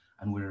attention,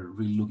 and we're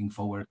really looking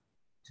forward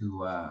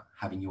to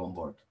having you on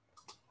board.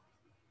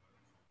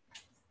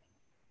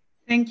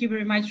 Thank you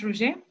very much,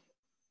 Roger.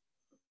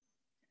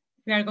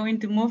 We are going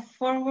to move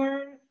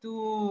forward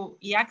to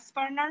Iak's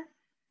partner,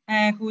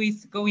 who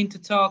is going to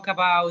talk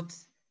about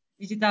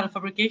digital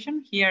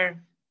fabrication.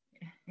 Here,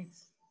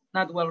 it's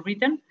not well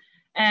written.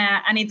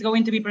 And it's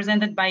going to be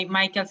presented by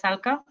Michael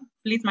Salka.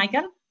 Please,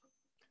 Michael.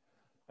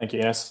 Thank you,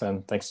 Ines,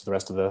 and thanks to the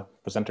rest of the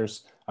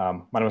presenters.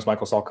 My name is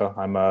Michael Salka.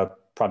 I'm a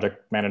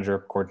project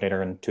manager,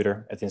 coordinator, and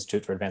tutor at the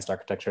Institute for Advanced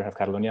Architecture of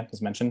Catalonia,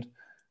 as mentioned.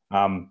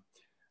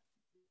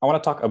 I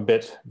want to talk a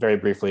bit, very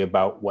briefly,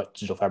 about what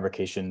digital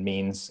fabrication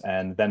means,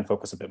 and then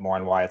focus a bit more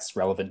on why it's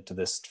relevant to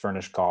this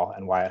FURNISH call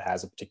and why it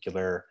has a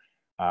particular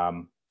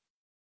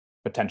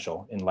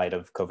potential in light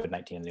of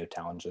COVID-19 and new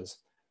challenges.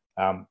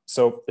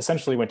 So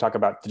essentially, when we talk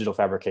about digital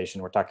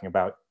fabrication, we're talking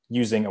about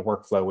using a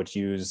workflow which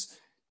uses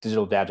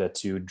digital data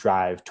to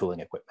drive tooling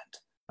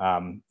equipment.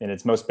 In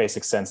its most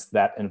basic sense,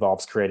 that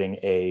involves creating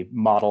a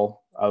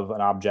model of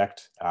an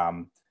object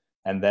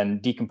and then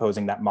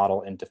decomposing that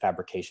model into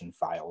fabrication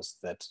files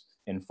that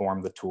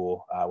inform the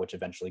tool, which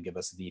eventually give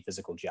us the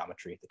physical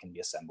geometry that can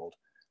be assembled.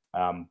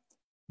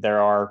 There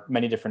are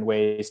many different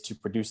ways to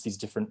produce these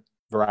different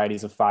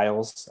varieties of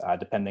files,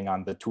 depending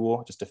on the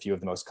tool. Just a few of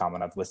the most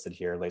common I've listed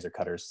here: laser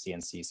cutters,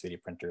 CNC,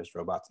 3D printers,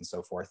 robots, and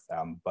so forth.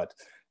 But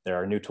there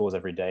are new tools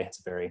every day. It's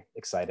a very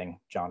exciting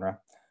genre.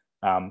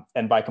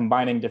 And by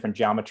combining different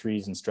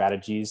geometries and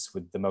strategies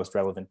with the most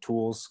relevant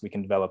tools, we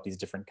can develop these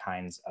different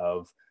kinds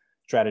of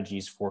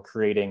strategies for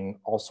creating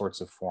all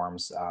sorts of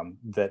forms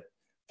that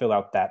fill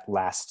out that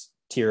last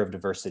tier of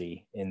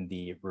diversity in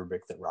the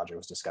rubric that Roger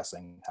was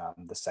discussing,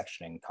 the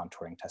sectioning,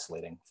 contouring,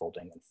 tessellating,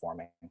 folding, and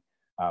forming.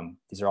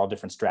 These are all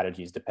different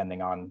strategies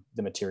depending on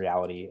the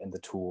materiality and the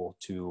tool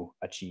to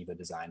achieve a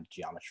designed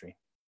geometry.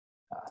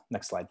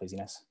 Next slide, please,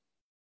 Ines.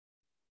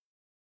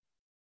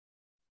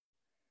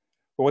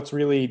 But what's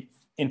really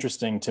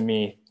interesting to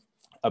me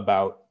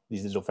about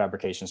these digital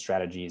fabrication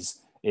strategies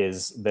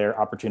is their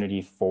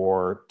opportunity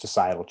for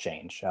societal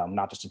change,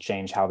 not just to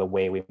change how the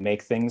way we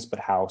make things, but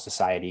how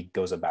society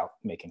goes about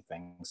making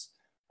things.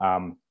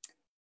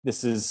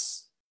 This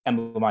is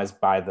emblemized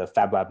by the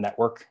Fab Lab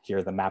network,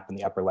 here the map in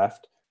the upper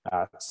left.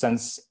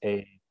 Since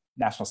a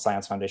National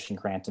Science Foundation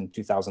grant in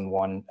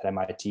 2001 at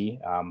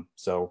MIT,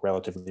 so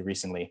relatively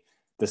recently,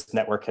 this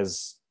network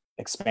has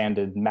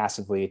expanded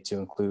massively to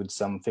include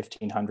some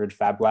 1,500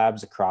 Fab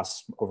Labs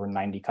across over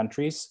 90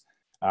 countries,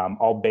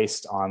 all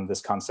based on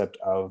this concept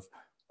of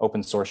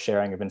open source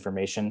sharing of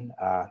information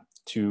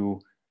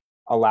to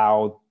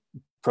allow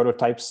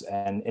prototypes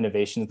and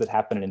innovations that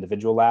happen in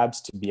individual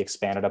labs to be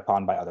expanded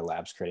upon by other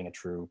labs, creating a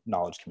true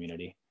knowledge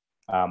community.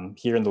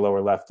 Here in the lower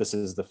left, this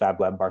is the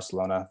Fab Lab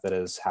Barcelona that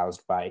is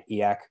housed by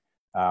EAC.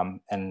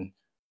 And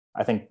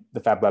I think the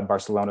Fab Lab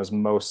Barcelona's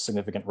most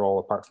significant role,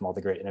 apart from all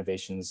the great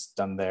innovations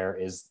done there,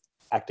 is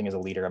acting as a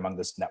leader among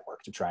this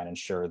network to try and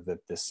ensure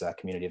that this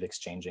community of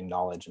exchanging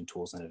knowledge and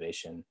tools and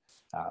innovation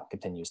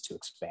continues to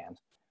expand.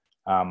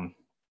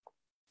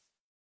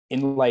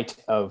 In light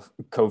of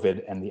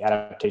COVID and the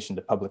adaptation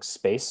to public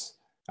space,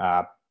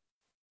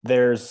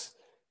 there's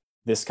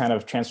this kind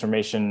of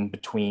transformation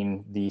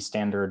between the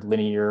standard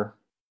linear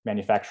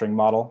manufacturing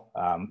model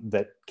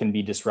that can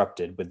be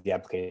disrupted with the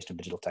application of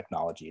digital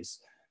technologies.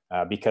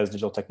 Because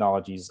digital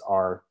technologies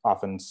are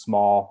often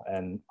small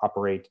and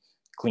operate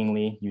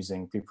cleanly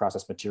using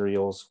pre-processed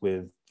materials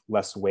with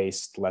less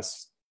waste,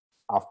 less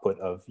output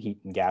of heat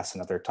and gas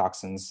and other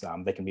toxins.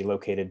 They can be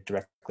located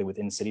directly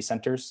within city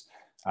centers.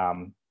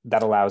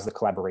 That allows the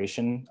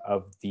collaboration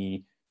of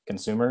the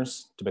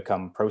consumers to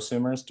become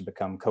prosumers, to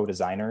become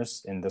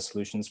co-designers in the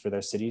solutions for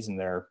their cities and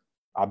their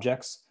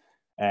objects.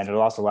 And it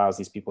also allows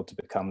these people to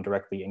become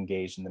directly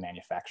engaged in the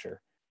manufacture.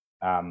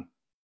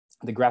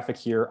 The graphic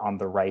here on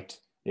the right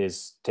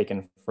is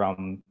taken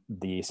from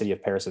the City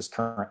of Paris's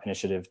current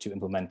initiative to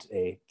implement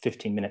a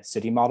 15-minute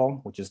city model,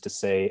 which is to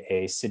say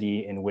a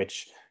city in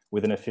which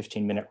within a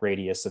 15-minute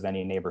radius of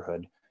any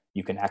neighborhood,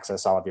 you can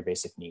access all of your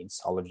basic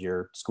needs, all of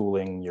your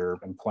schooling, your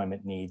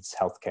employment needs,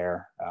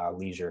 healthcare,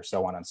 leisure,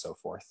 so on and so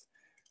forth.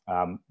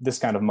 This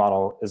kind of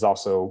model is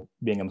also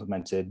being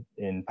implemented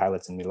in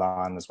pilots in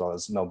Milan, as well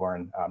as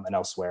Melbourne and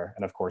elsewhere,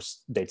 and of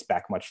course dates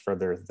back much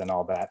further than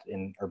all that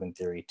in urban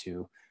theory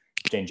to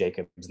Jane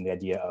Jacobs and the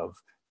idea of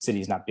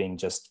cities not being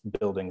just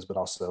buildings, but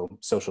also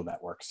social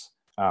networks.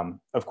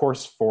 Of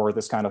course, for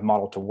this kind of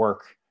model to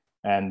work,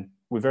 and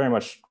we very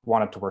much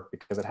want it to work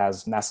because it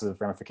has massive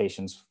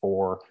ramifications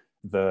for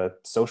the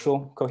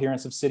social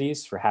coherence of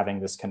cities, for having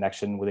this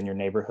connection within your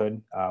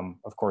neighborhood,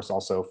 of course,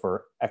 also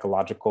for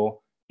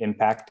ecological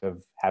impact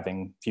of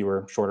having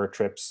fewer, shorter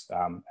trips.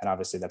 And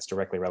obviously that's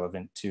directly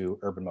relevant to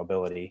urban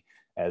mobility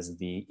as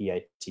the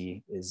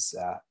EIT is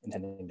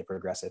intending to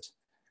progress it.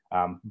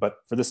 But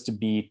for this to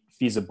be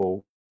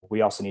feasible,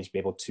 we also need to be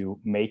able to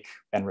make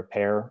and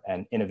repair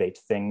and innovate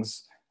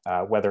things,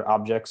 whether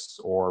objects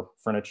or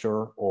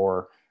furniture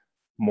or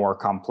more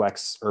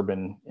complex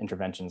urban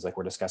interventions like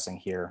we're discussing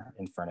here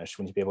in FURNISH.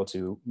 We need to be able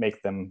to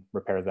make them,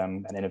 repair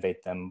them, and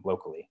innovate them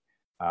locally.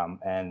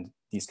 And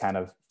these kind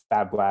of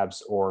Fab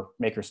Labs or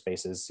maker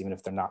spaces, even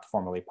if they're not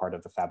formally part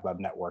of the Fab Lab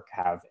network,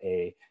 have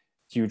a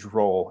huge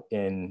role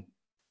in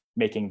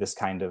making this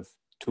kind of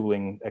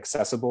tooling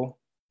accessible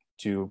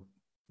to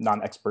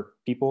non-expert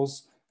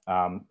peoples,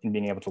 in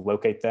being able to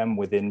locate them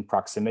within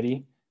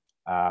proximity,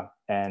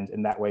 and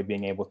in that way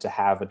being able to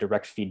have a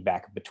direct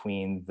feedback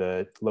between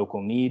the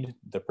local need,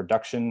 the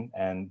production,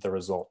 and the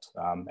result.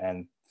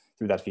 And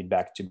through that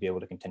feedback to be able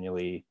to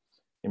continually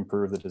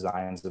improve the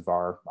designs of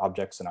our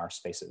objects and our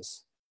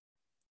spaces.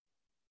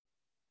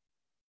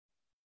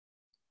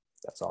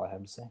 That's all I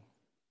have to say.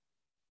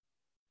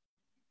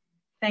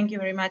 Thank you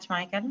very much,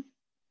 Michael.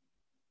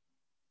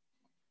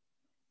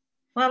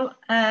 Well,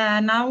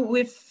 now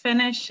we've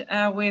finished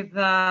with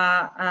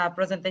the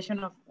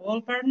presentation of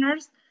all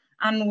partners,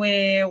 and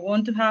we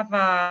want to have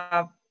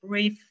a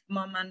brief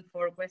moment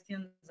for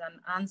questions and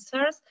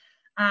answers.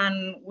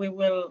 And we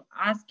will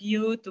ask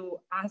you to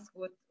ask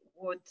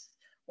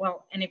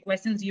well, any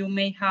questions you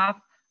may have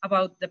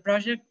about the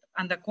project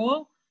and the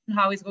call and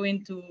how it's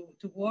going to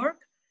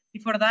work.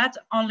 Before that,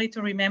 only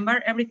to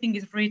remember, everything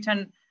is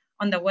written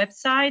on the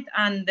website,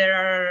 and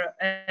there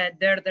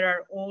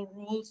are all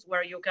rules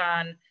where you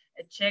can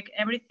check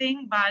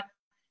everything. But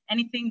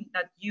anything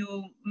that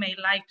you may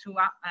like to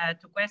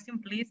question,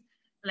 please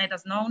let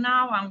us know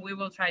now, and we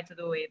will try to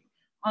do it.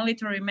 Only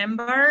to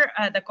remember,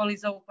 the call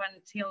is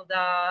open till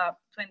the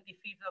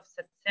 25th of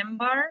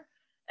September.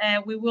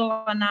 We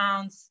will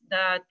announce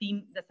the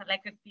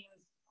selected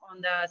teams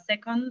on the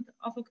 2nd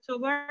of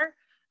October,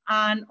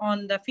 and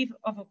on the 5th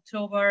of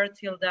October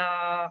until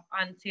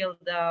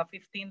the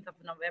 15th of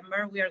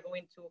November, we are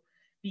going to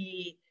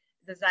be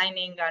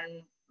designing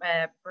and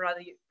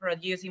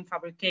producing,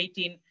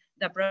 fabricating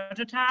the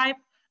prototype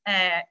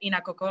in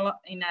a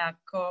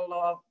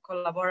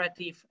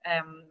collaborative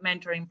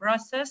mentoring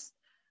process.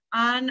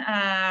 And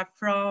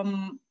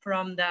from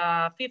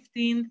the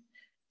 15th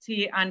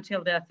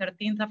until the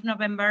 13th of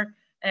November,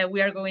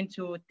 we are going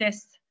to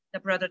test the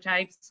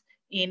prototypes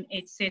in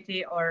each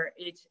city or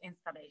each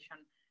installation.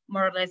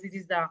 More or less, this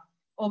is the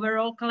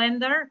overall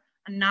calendar.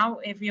 And now,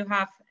 if you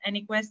have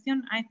any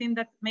question, I think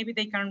that maybe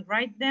they can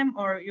write them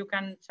or you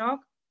can talk.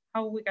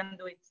 How we can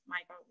do it,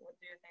 Michael? What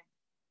do you think?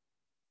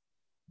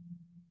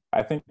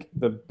 I think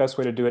the best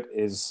way to do it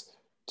is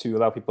to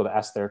allow people to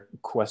ask their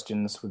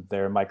questions with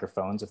their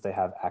microphones if they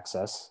have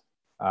access.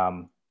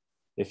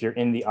 If you're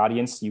in the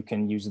audience, you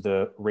can use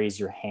the raise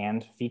your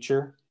hand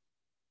feature,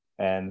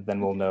 and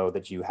then we'll know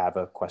that you have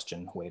a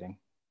question waiting.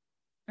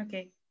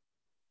 Okay.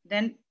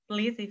 Then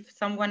please, if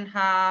someone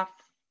has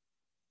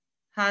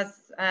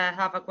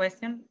a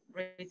question,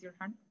 raise your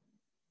hand.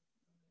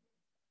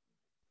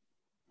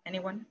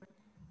 Anyone?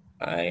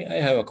 I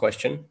have a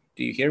question.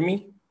 Do you hear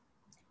me?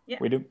 Yeah.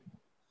 We do.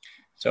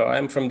 So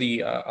I'm from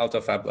the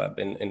Alta Fab Lab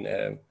in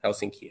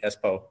Helsinki,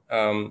 Espoo.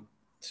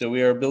 So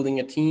we are building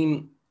a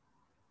team,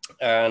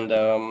 and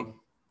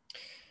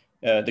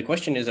the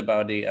question is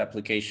about the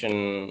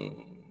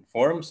application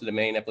form. So the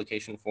main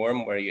application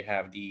form where you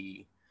have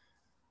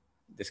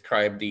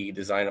describe the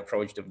design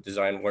approach, the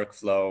design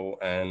workflow,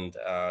 and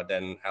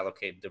then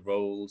allocate the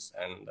roles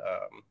and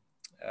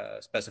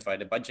specify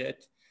the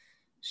budget.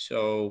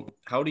 So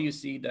how do you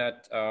see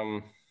that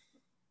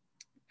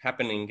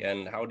happening,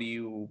 and how do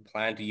you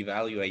plan to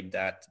evaluate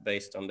that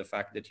based on the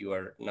fact that you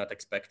are not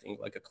expecting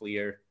like a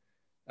clear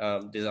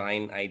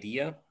design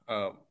idea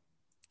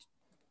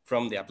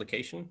from the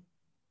application?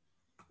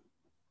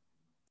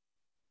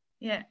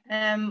 Yeah,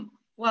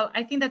 well,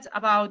 I think that's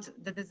about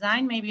the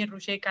design. Maybe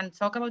Roger can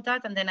talk about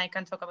that, and then I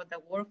can talk about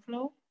the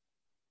workflow.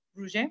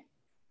 Roger?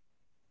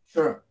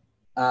 Sure.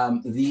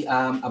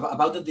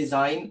 About the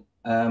design,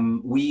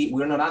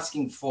 we're not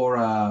asking for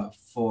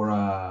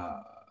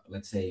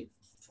let's say,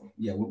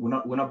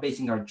 we're not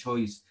basing our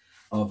choice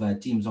of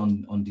teams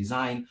on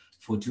design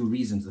for two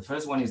reasons. The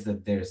first one is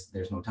that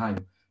there's no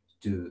time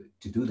to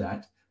do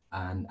that,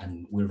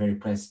 and we're very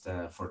pressed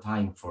for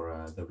time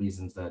for the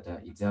reasons that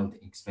Itzel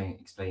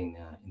explained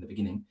in the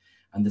beginning.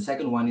 And the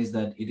second one is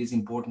that it is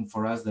important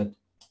for us that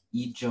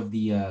each of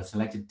the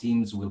selected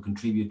teams will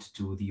contribute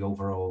to the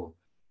overall,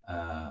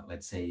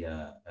 let's say,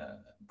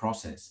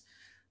 process.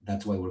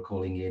 That's why we're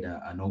calling it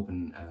an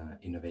open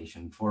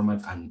innovation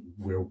format, and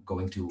we're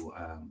going to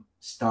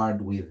start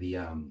with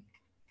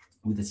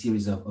the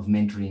series of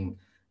mentoring,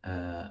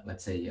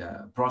 let's say,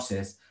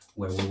 process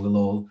where we will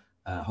all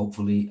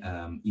hopefully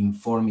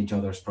inform each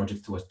other's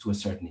projects to a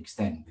certain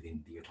extent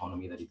within the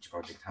autonomy that each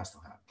project has to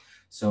have.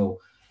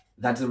 So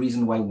that's the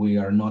reason why we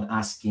are not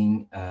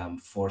asking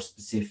for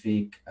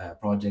specific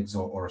projects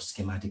or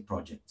schematic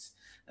projects.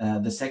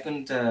 The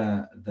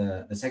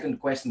second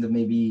question that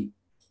maybe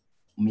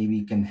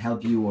can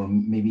help you, or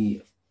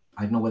maybe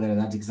I don't know whether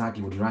that's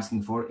exactly what you're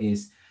asking for,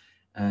 is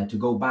to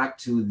go back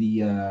to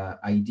the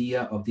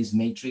idea of this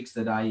matrix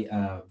that I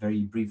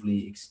very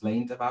briefly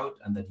explained about,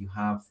 and that you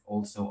have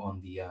also on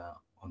the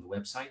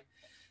website.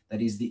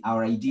 That is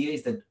our idea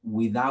is that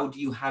without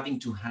you having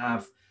to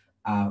have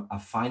a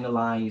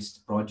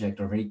finalized project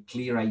or very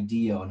clear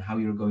idea on how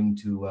you're going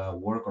to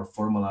work or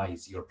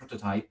formalize your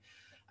prototype,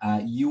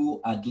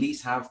 you at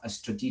least have a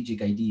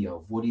strategic idea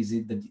of what is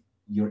it that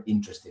you're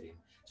interested in.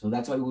 So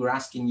that's why we're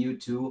asking you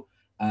to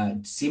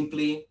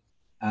simply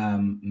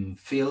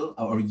fill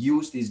or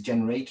use this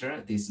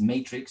generator, this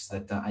matrix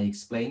that I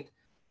explained,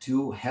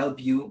 to help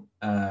you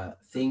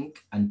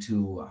think, and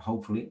to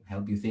hopefully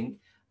help you think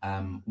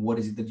what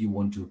is it that you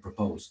want to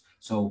propose.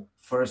 So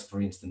first,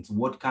 for instance,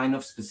 what kind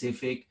of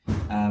specific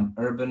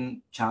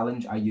urban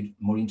challenge are you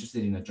more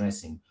interested in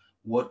addressing?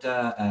 What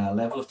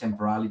level of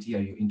temporality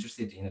are you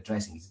interested in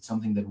addressing? Is it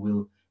something that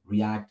will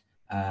react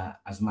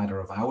as a matter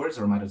of hours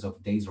or matters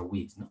of days or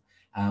weeks? No?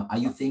 Are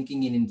you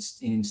thinking in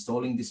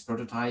installing this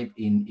prototype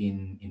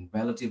in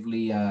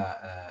relatively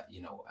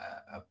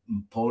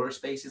polar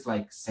spaces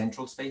like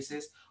central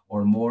spaces,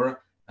 or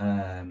more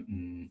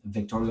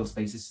vectorial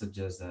spaces such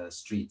as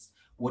streets?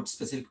 What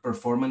specific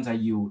performance are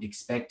you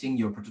expecting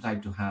your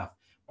prototype to have?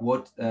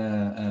 What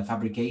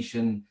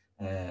fabrication,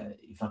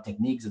 if not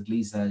techniques, at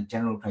least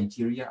general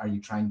criteria are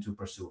you trying to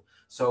pursue?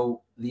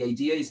 So the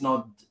idea is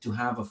not to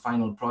have a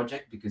final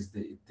project, because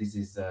this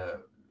is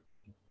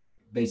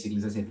basically,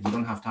 as I said, you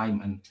don't have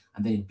time, and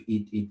then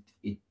it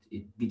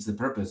beats the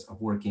purpose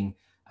of working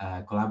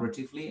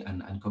collaboratively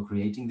and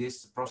co-creating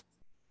this process.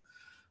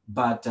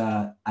 But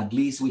at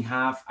least we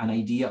have an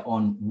idea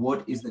on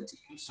what is the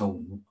team,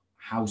 so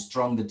how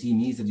strong the team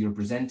is that you're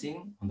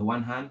presenting on the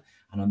one hand,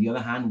 and on the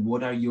other hand,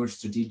 what are your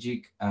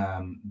strategic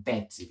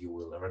bets, if you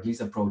will, or at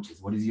least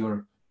approaches? What is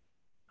your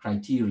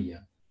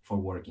criteria for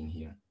working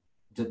here?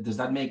 Does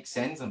that make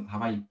sense? And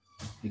have I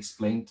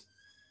explained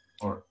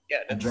or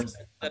addressed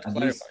at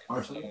least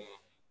partially?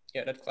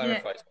 Yeah, that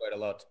clarifies quite a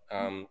lot.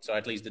 So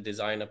at least the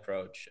design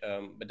approach,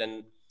 but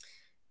then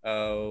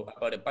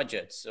about a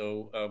budget.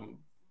 So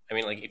I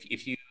mean, like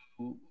if you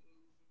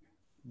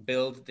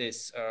build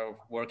this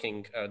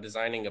working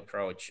designing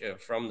approach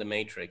from the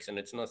matrix, and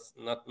it's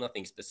not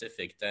nothing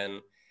specific,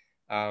 then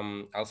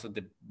also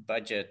the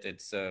budget,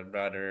 it's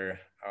rather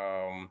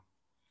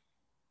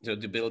so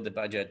to build the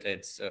budget,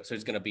 it's so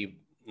it's going to be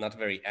not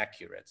very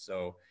accurate.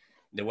 So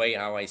the way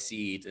how I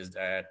see it is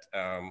that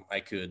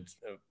I could,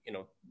 you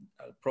know,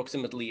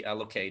 approximately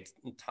allocate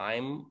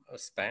time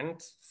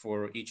spent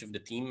for each of the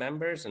team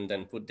members, and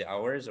then put the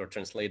hours or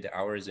translate the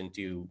hours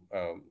into,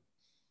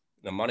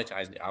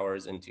 monetize the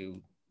hours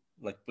into,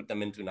 like put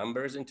them into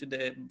numbers into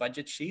the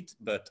budget sheet.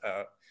 But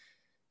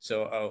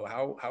so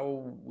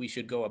how we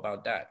should go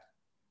about that?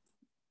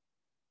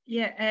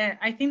 Yeah,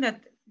 I think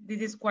that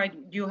this is quite,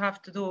 you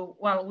have to do,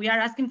 well, we are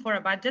asking for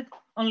a budget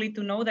only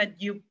to know that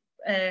you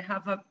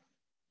have a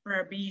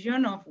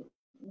provision of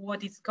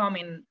what is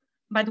coming,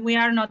 but we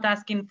are not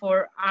asking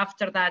for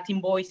after that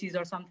invoices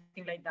or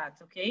something like that,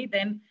 okay?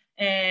 Then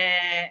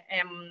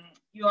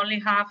you only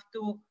have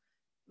to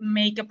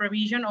make a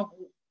provision of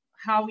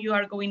how you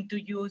are going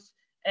to use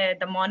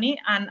the money.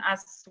 And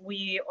as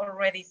we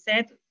already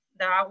said,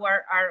 the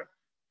hour are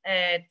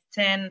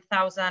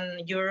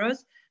 10,000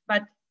 euros,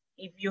 but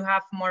if you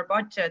have more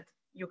budget,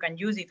 you can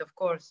use it, of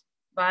course,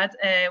 but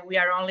we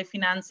are only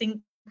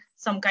financing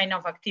some kind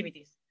of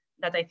activities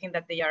that I think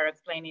that they are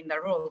explaining the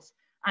rules.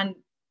 And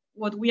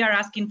what we are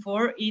asking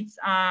for is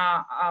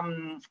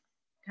kind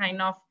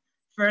of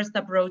first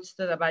approach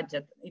to the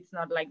budget. It's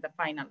not like the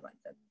final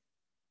budget.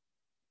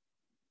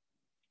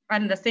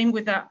 And the same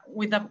with the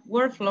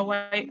workflow.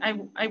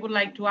 I would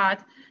like to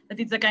add that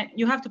it's a kind,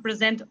 you have to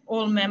present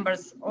all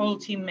members, all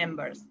team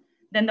members.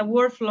 Then the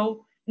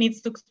workflow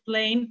needs to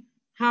explain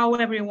how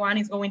everyone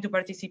is going to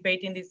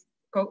participate in this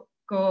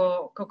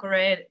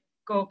collaborative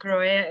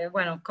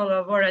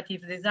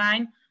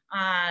design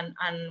and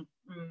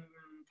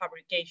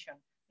fabrication.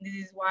 This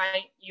is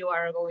why you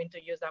are going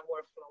to use that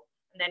workflow.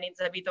 And then it's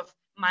a bit of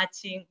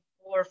matching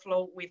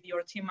workflow with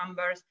your team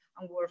members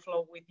and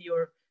workflow with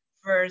your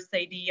first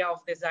idea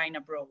of design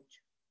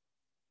approach.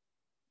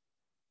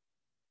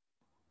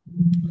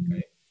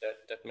 Okay,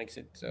 that makes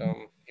it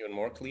even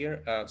more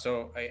clear.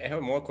 So I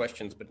have more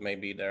questions, but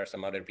maybe there are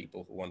some other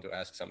people who want to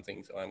ask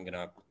something. So I'm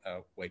gonna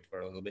wait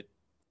for a little bit.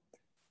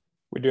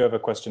 We do have a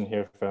question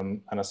here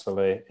from Anna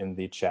Soleil in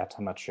the chat.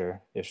 I'm not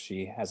sure if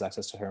she has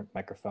access to her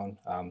microphone.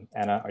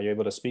 Anna, are you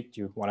able to speak?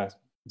 Do you want to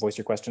voice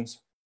your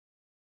questions?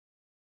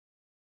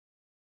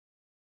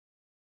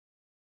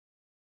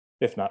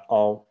 If not,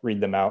 I'll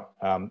read them out.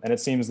 And it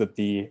seems that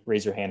the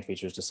raise your hand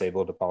feature is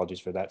disabled. Apologies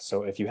for that.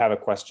 So if you have a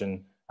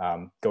question,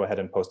 go ahead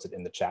and post it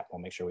in the chat.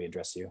 We'll make sure we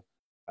address you.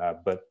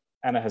 But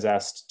Anna has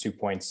asked 2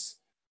 points.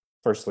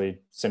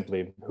 Firstly,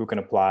 simply who can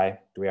apply?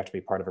 Do we have to be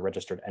part of a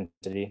registered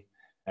entity?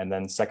 And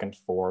then second,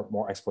 for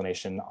more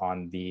explanation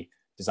on the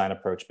design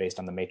approach based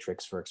on the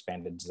matrix for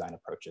expanded design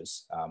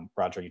approaches.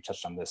 Roger, you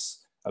touched on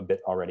this a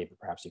bit already, but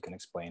perhaps you can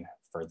explain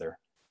further.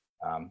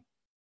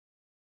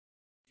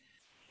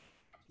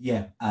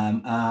 Yeah,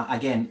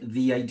 again,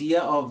 the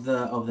idea of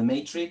the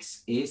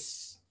matrix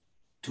is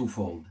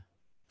twofold.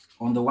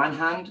 On the one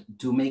hand,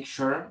 to make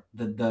sure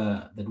that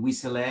that we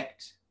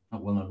select,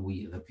 well, not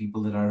we, the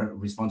people that are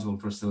responsible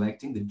for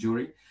selecting, the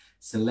jury,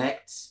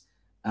 selects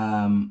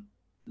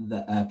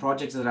the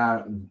projects that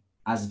are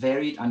as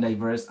varied and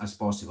diverse as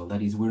possible.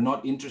 That is, we're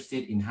not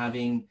interested in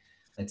having,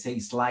 let's say,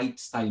 slight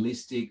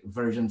stylistic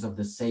versions of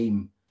the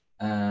same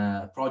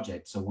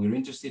project. So we're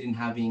interested in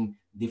having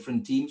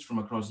different teams from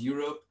across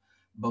Europe,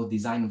 both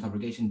design and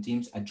fabrication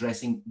teams,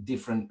 addressing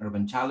different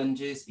urban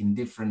challenges in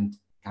different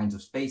kinds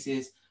of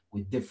spaces,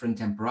 with different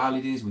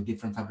temporalities, with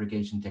different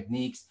fabrication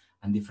techniques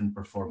and different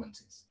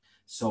performances.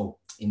 So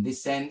in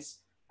this sense,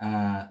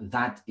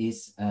 that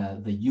is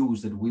the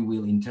use that we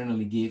will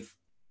internally give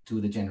to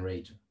the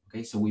generator.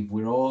 Okay, so if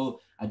we're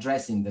all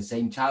addressing the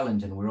same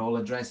challenge and we're all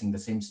addressing the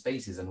same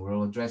spaces and we're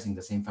all addressing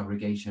the same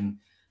fabrication,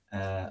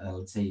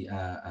 let's say,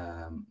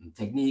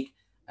 technique,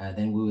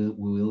 then we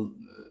will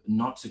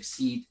not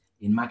succeed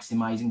in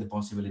maximizing the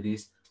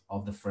possibilities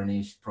of the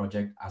FURNISH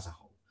project as a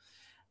whole.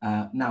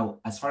 Now,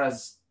 as far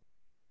as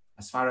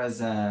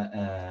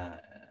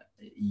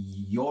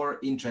your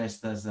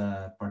interest as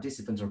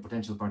participants or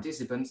potential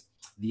participants,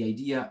 the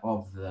idea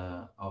of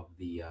the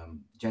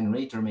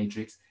generator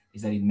matrix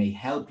is that it may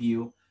help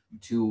you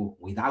to,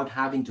 without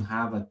having to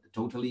have a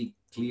totally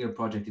clear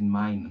project in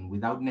mind and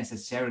without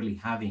necessarily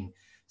having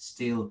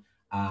still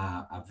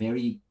a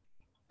very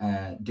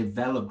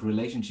developed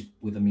relationship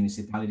with the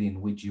municipality in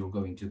which you're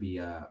going to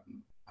be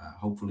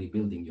hopefully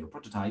building your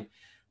prototype,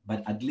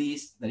 but at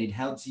least that it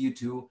helps you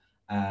to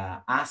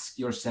ask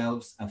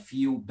yourselves a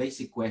few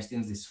basic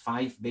questions, these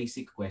 5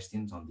 basic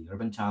questions on the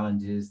urban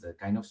challenges, the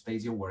kind of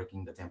space you're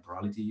working, the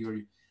temporality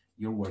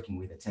you're working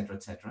with, etc.,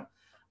 etc.,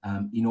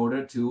 in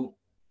order to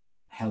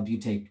help you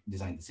take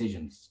design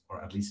decisions,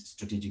 or at least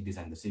strategic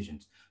design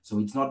decisions. So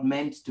it's not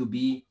meant to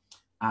be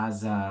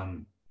as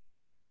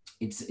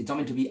it's not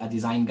meant to be a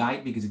design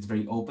guide because it's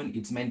very open.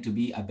 It's meant to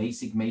be a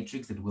basic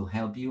matrix that will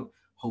help you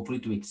hopefully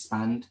to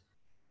expand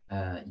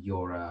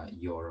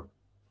your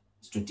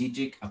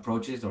strategic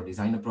approaches or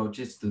design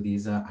approaches to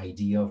this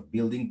idea of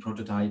building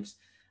prototypes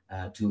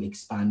to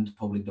expand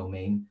public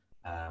domain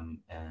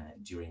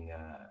during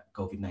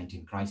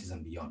COVID-19 crisis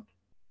and beyond.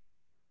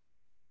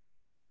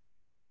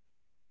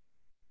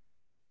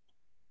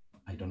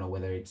 I don't know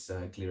whether it's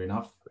clear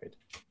enough. Great.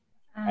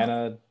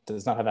 Anna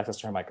does not have access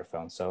to her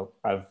microphone, so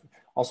I've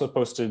also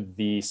posted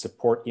the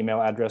support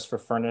email address for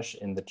Furnish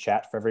in the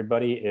chat for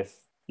everybody. If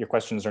your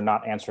questions are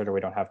not answered or we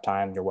don't have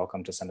time, you're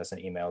welcome to send us an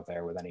email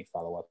there with any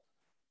follow-up.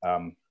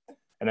 And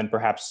then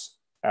perhaps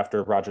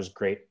after Roger's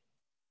great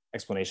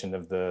explanation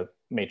of the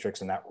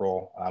matrix and that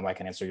role, I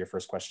can answer your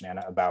first question,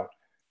 Anna, about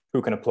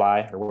who can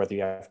apply or whether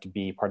you have to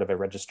be part of a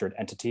registered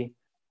entity.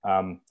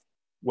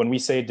 When we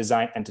say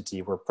design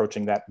entity, we're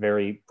approaching that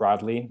very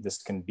broadly.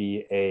 This can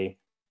be a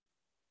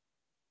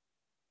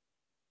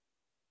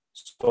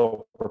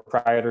sole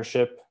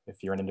proprietorship.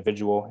 If you're an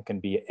individual, it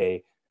can be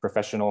a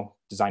professional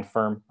design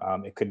firm.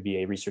 It could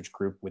be a research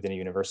group within a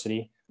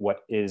university.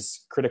 What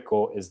is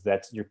critical is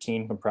that your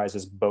team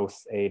comprises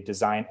both a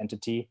design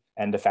entity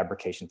and a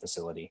fabrication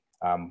facility.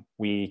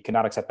 We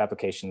cannot accept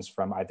applications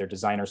from either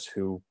designers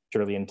who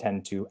purely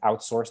intend to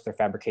outsource their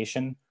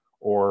fabrication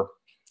or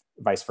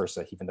vice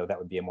versa, even though that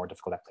would be a more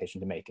difficult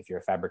application to make if you're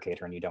a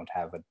fabricator and you don't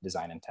have a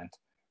design intent.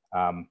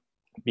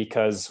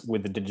 Because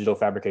with the digital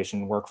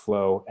fabrication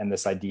workflow and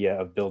this idea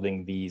of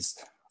building these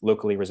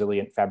locally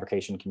resilient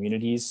fabrication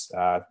communities,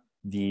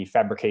 the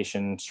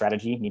fabrication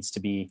strategy needs to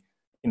be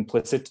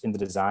implicit in the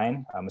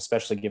design,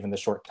 especially given the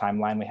short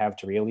timeline we have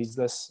to release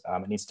this.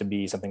 It needs to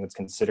be something that's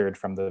considered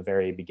from the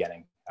very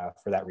beginning.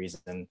 For that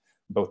reason,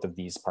 both of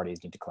these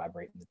parties need to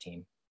collaborate in the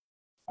team.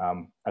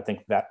 I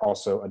think that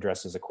also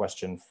addresses a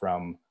question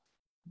from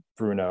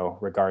Bruno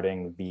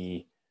regarding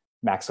the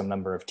maximum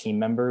number of team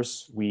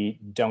members. We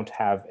don't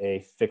have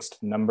a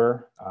fixed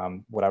number.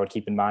 What I would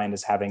keep in mind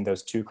is having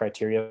those two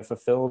criteria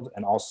fulfilled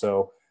and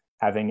also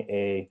having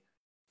a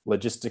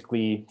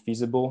logistically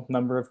feasible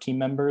number of team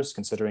members,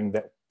 considering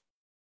that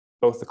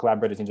both the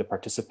collaborators need to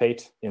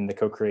participate in the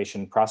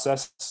co-creation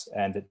process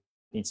and it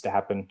needs to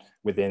happen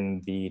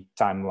within the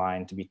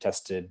timeline to be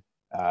tested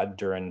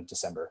during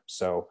December.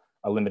 So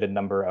a limited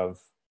number of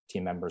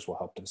team members will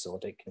help to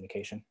facilitate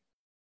communication.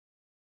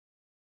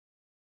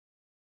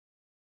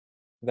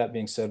 That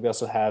being said, we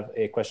also have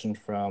a question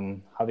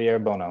from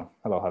Javier Bono.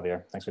 Hello,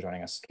 Javier. Thanks for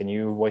joining us. Can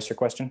you voice your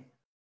question?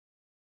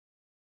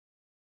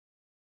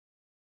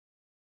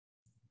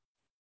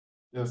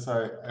 Yes,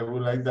 I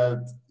would like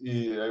that.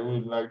 I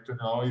would like to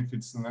know if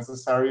it's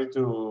necessary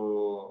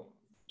to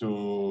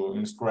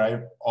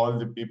inscribe all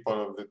the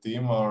people of the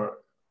team or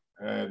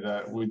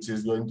which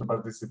is going to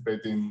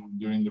participate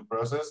during the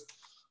process,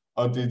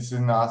 or it's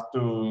enough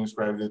to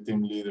inscribe the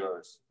team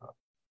leaders.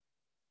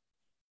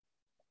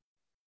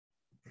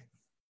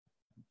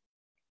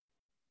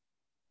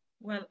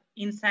 Well,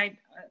 inside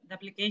the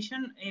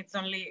application, it's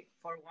only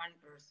for one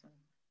person,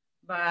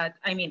 but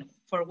I mean,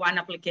 for one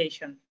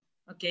application,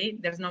 okay?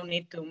 There's no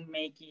need to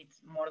make it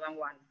more than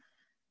one.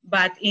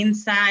 But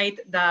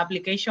inside the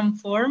application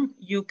form,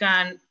 you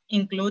can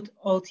include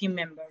all team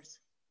members.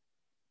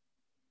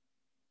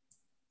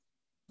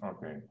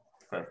 Okay,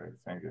 perfect,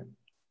 thank you.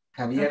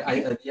 Javier,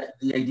 okay.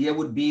 The idea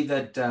would be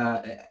that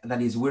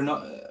that is we're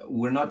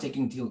not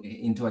taking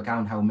into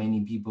account how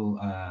many people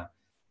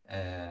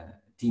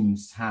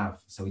teams have.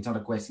 So it's not a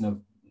question of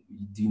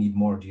do you need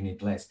more, do you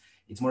need less?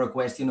 It's more a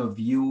question of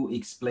you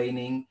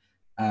explaining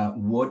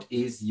what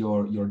is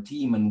your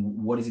team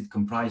and what is it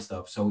comprised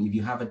of. So if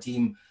you have a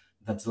team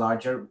that's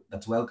larger,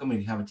 that's welcome.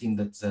 If you have a team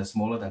that's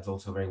smaller, that's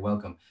also very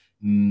welcome.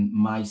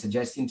 My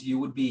suggestion to you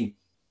would be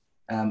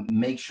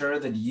make sure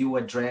that you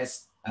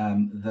address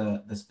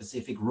the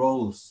specific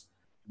roles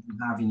you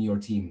have in your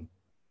team.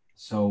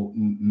 So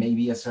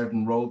maybe a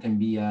certain role can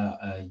be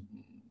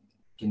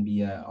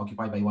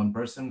occupied by one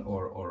person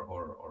or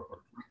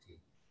 20.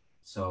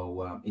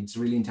 So it's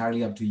really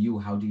entirely up to you.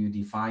 How do you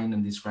define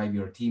and describe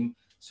your team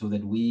so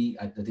that we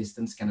at the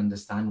distance can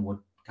understand what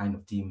kind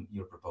of team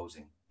you're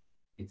proposing?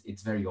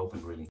 It's very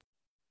open, really.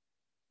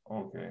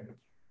 Okay.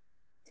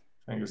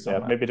 Thank you so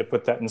much. Maybe to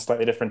put that in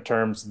slightly different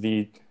terms,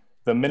 the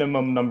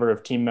minimum number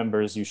of team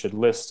members you should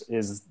list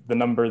is the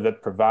number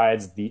that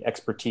provides the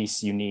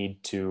expertise you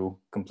need to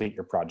complete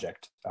your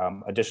project.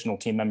 Additional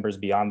team members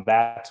beyond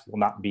that will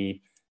not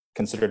be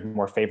considered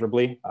more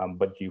favorably,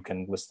 but you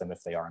can list them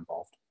if they are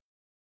involved.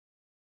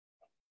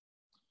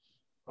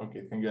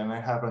 Okay, thank you. And I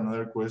have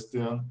another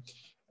question.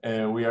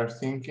 We are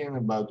thinking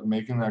about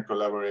making a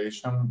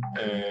collaboration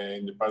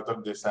in the part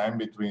of design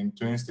between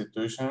two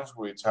institutions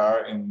which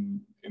are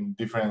in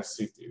different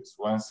cities.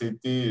 One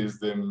city is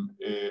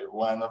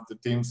one of the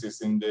teams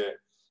is in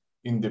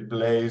the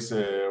place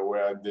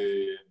where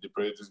the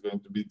project is going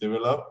to be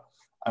developed.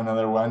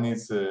 Another one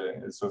is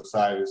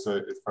outside, so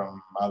it's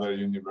from other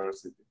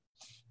university.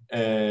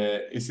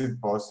 Is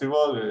it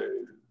possible?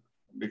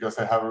 Because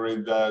I have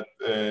read that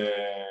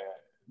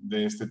the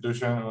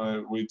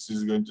institution which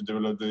is going to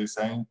develop the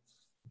design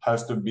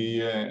has to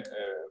be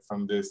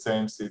from the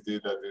same city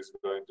that is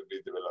going to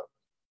be developed?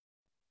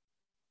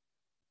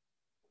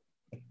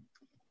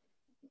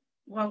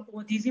 Well,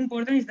 what is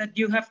important is that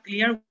you have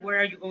clear where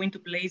are you going to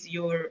place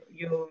the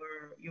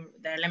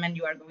element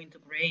you are going to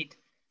create.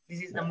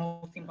 This is the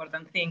most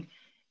important thing.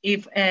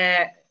 If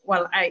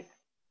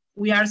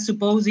we are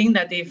supposing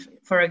that if,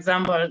 for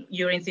example,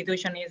 your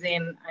institution is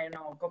in, I don't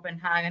know,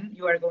 Copenhagen,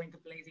 you are going to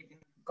place it in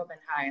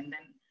Copenhagen.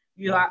 Then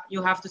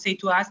you have to say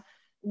to us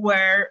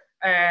where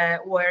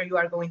you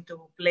are going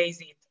to place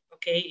it.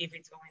 Okay, if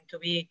it's going to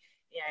be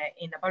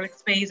in the public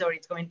space or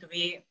it's going to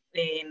be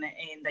in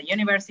the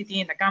university,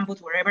 in the campus,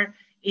 wherever.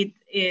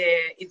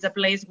 It's a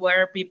place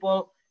where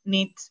people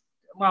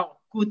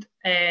could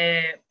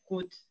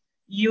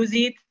use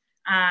it,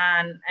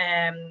 and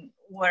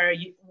where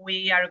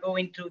we are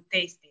going to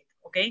taste it.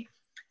 Okay,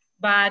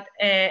 but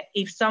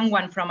if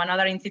someone from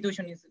another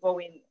institution is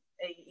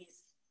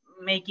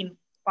making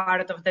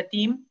part of the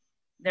team,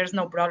 there's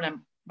no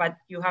problem. But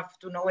you have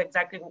to know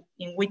exactly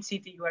in which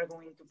city you are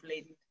going to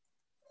place it.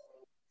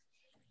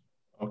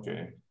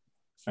 Okay,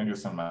 thank you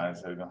so much.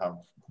 I don't have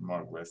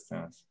more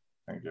questions.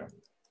 Thank you.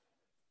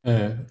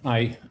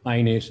 Hi,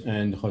 Ines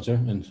and Roger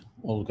and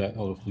all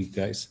of you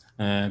guys.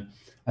 I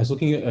was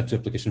looking at the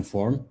application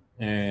form,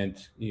 and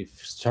if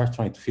start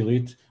trying to fill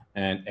it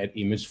and add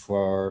image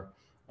for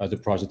the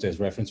project as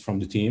reference from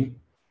the team,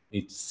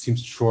 it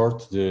seems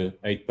short, the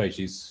 8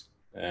 pages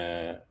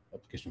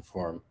application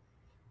form.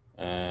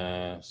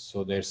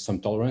 So there's some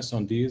tolerance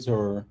on these,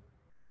 or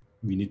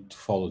we need to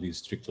follow these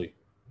strictly,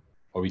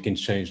 or we can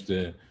change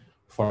the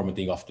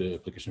formatting of the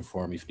application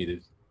form if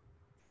needed.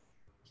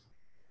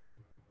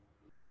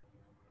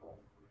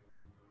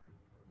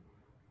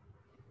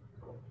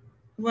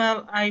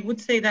 Well, I would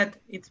say that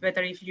it's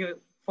better if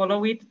you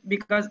follow it,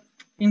 because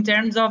in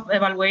terms of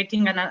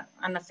evaluating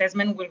an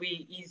assessment will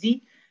be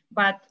easy,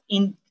 but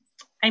in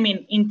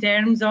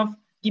terms of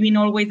giving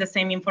always the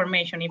same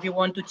information, if you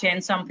want to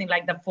change something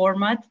like the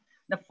format,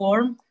 the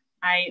form,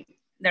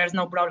 there's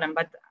no problem,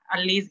 but at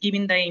least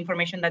giving the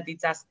information that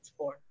it's asked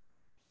for.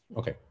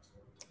 Okay,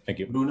 thank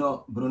you.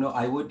 Bruno, I don't know,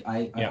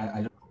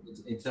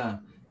 it's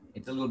a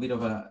little bit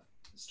of a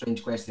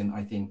strange question,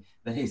 I think.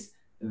 That is,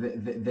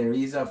 there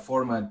is a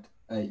format,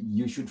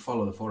 you should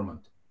follow the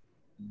format.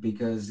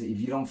 Because if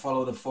you don't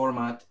follow the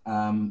format,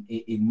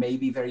 it may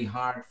be very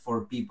hard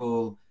for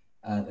people,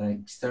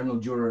 external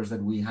jurors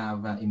that we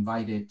have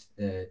invited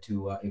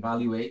to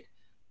evaluate.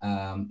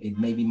 It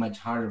may be much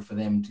harder for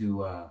them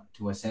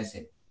to assess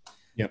it.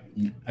 Yeah.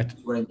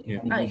 When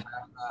we have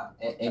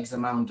X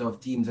amount of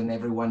teams and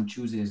everyone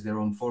chooses their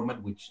own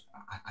format, which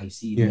I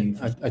see.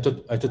 Yeah,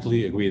 I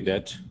totally agree with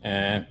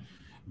that.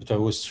 But I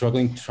was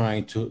struggling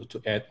trying to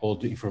add all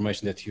the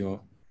information that you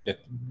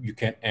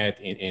can add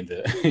in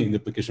the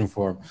application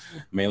form,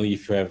 mainly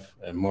if you have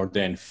more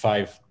than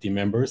 5 team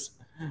members,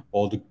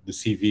 all the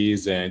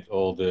CVs and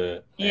all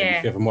the, yeah,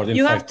 if you have more than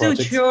you 5 have to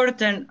projects,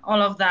 shorten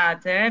all of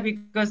that,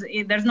 because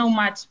there's no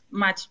much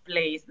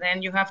place.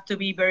 Then you have to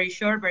be very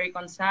short, very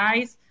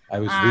concise. I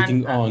was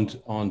reading on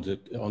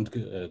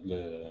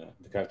the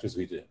characters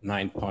with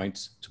 9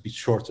 points to be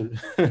shorter,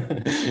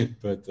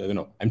 but I don't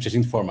know. I'm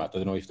changing the format. I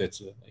don't know if that's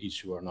an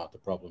issue or not a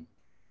problem.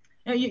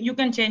 You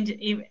can change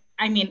if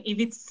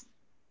it's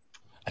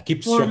I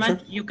keep format,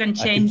 structure. you can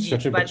change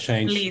it, but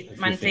change please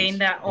maintain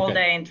all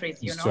the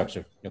entries. You know,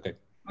 structure. Okay.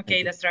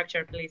 Okay, the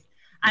structure, please.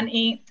 And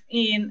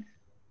in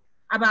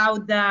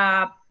about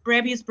the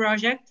previous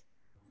project,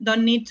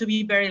 don't need to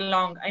be very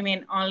long.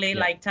 Only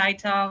like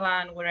title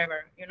and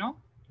whatever. You know.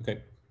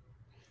 Okay.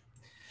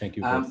 Thank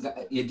you.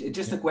 It's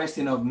just a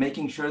question of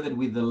making sure that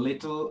with the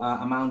little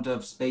amount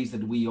of space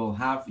that we all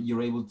have,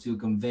 you're able to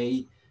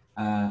convey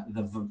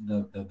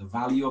the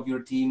value of your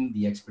team,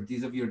 the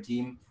expertise of your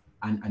team,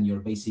 and your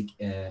basic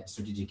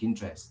strategic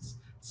interests.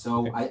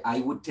 So okay. I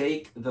would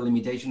take the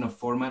limitation of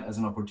format as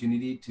an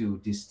opportunity to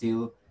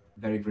distill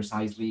very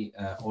precisely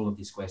all of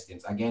these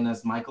questions. Again,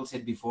 as Michael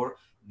said before,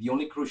 the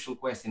only crucial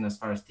question as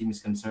far as team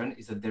is concerned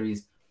is that there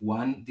is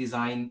one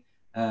design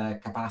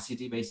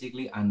capacity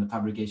basically and the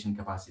fabrication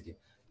capacity.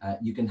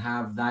 You can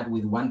have that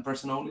with one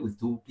person only, with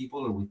 2 people,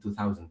 or with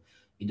 2,000.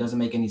 It doesn't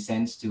make any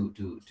sense to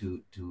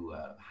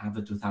have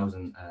the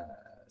 2,000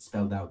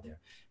 spelled out there.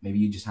 Maybe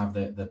you just have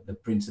the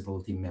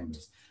principal team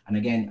members. And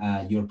again,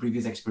 your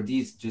previous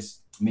expertise,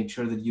 just make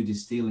sure that you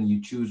distill and you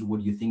choose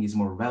what you think is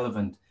more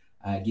relevant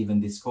given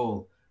this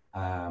call.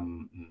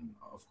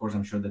 Of course,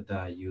 I'm sure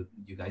that you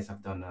guys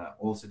have done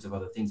all sorts of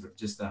other things, but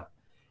just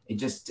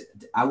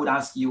I would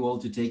ask you all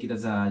to take it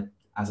as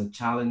a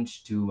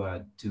challenge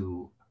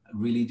to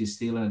really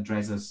distill and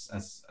address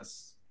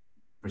as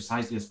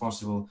precisely as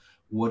possible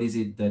what is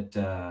it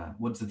that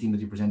what's the theme that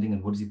you're presenting,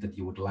 and what is it that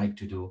you would like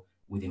to do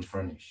within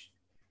Furnish.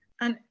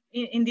 And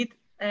indeed,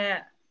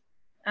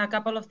 a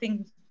couple of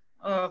things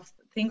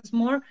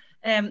more.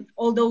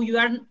 Although you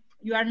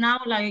are now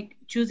like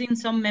choosing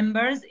some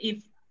members,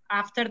 if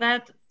after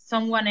that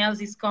someone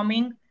else is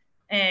coming,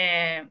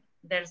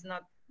 there's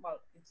not, well,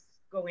 it's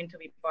going to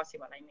be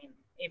possible.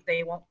 If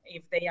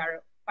they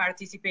are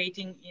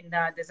participating in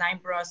the design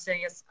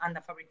process and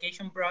the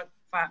fabrication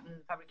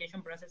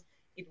process,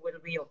 it will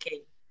be okay.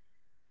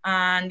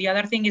 And the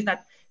other thing is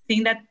that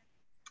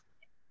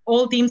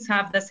all teams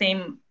have the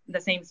same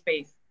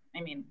space.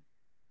 I mean.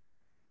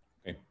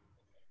 Okay.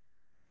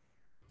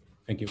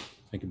 Thank you.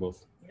 Thank you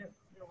both.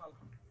 You're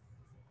welcome.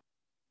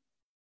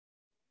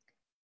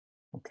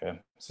 Okay,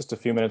 it's just a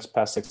few minutes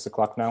past 6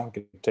 o'clock now. We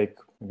could take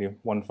maybe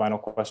one final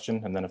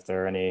question, and then if there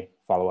are any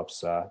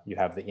follow-ups, you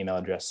have the email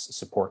address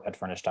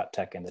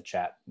support@furnish.tech in the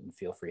chat, and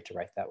feel free to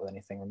write that with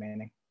anything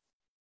remaining.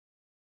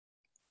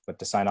 But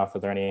to sign off,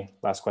 are there any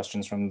last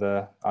questions from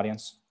the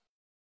audience?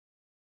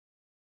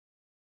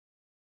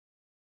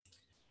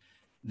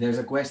 There's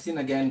a question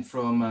again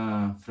from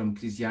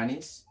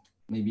Christianis.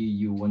 Maybe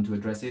you want to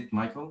address it,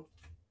 Michael?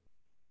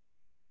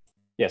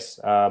 Yes.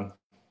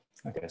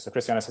 Okay, so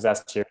Christianis has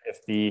asked here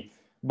if the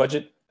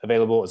budget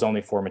available is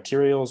only for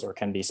materials or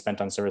can be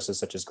spent on services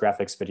such as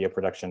graphics, video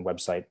production,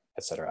 website,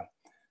 etc.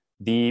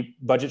 The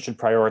budget should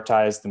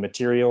prioritize the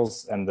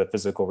materials and the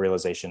physical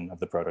realization of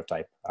the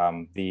prototype.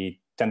 The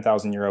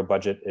 10,000 euro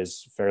budget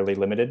is fairly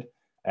limited,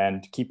 and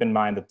keep in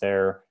mind that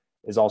there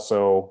is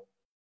also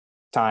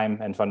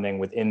time and funding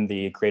within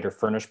the Greater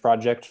Furnish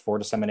project for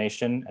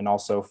dissemination, and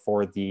also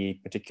for the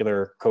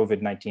particular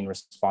COVID-19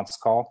 response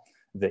call,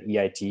 the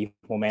EIT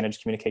will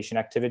manage communication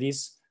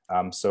activities.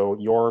 So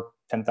your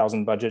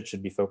 10,000 budget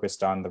should be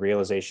focused on the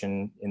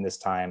realization in this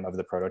time of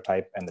the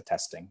prototype and the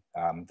testing.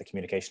 The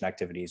communication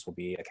activities will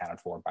be accounted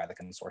for by the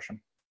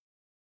consortium.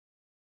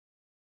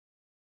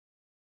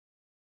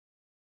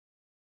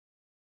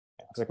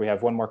 Looks like we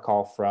have one more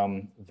call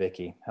from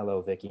Vicky.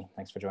 Hello, Vicky.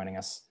 Thanks for joining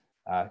us.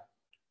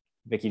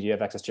 Vicky, do you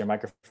have access to your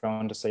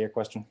microphone to say your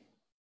question?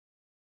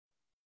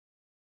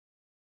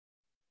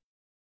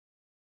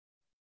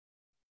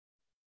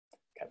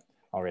 Okay,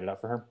 I'll read it out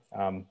for her.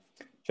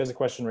 She has a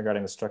question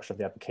regarding the structure of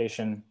the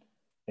application.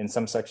 In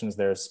some sections,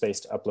 there's space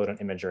to upload an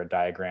image or a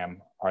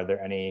diagram. Are there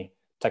any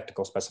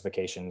technical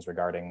specifications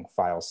regarding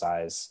file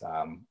size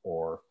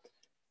or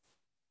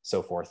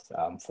so forth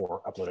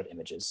for uploaded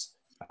images?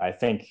 I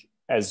think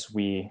as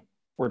we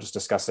were just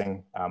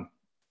discussing,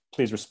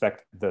 please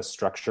respect the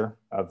structure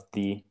of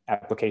the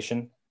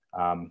application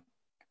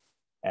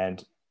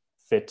and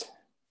fit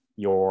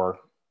your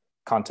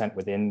content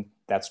within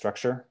that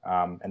structure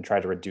and try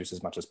to reduce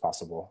as much as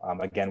possible.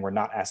 Again, we're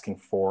not asking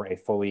for a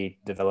fully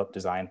developed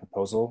design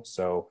proposal,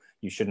 so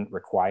you shouldn't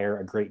require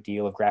a great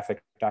deal of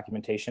graphic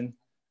documentation.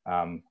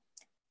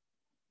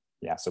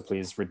 Yeah, so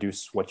please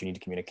reduce what you need to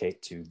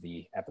communicate to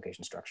the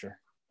application structure.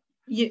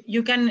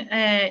 You can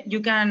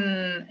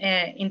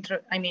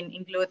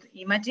include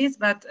images,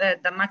 but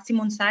the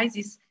maximum size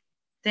is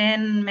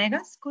 10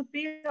 megas could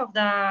be of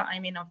the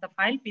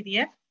file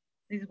PDF.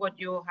 This is what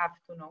you have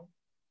to know.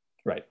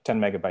 Right, 10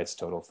 megabytes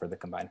total for the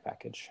combined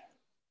package.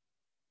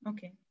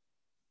 Okay.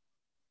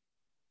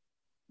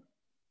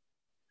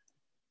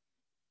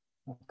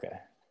 Okay.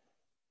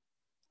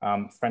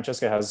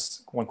 Francesca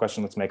has one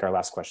question. Let's make our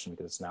last question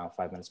because it's now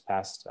 5 minutes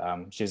past.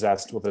 She's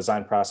asked, will the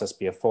design process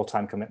be a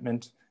full-time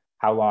commitment?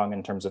 How long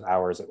in terms of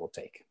hours it will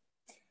take?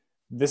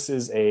 This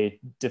is a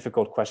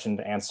difficult question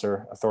to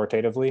answer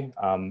authoritatively.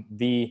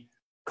 The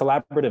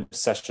collaborative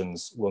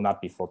sessions will not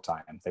be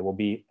full-time. They will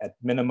be at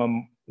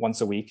minimum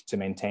once a week to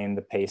maintain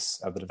the pace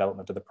of the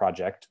development of the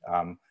project,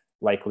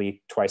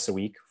 likely twice a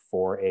week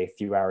for a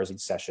few hours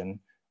each session.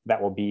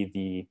 That will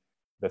be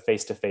the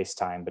face-to-face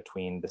time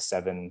between the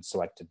 7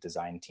 selected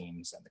design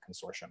teams and the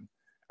consortium.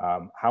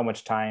 How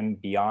much time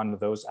beyond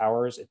those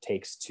hours it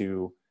takes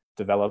to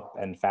develop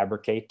and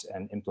fabricate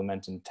and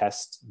implement and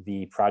test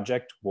the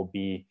project will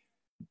be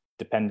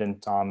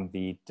dependent on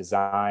the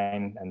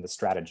design and the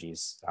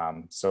strategies.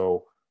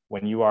 So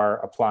when you are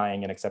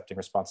applying and accepting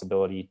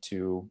responsibility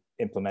to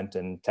implement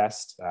and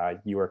test,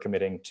 you are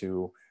committing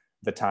to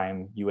the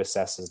time you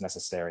assess is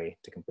necessary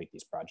to complete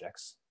these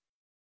projects.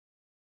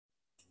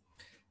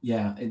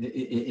 Yeah,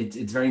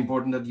 it's very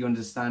important that you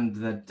understand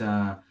that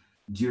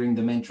during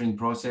the mentoring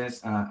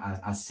process,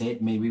 as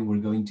said, maybe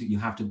you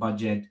have to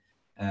budget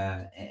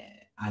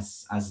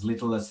as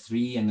little as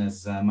 3 and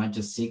as much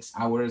as 6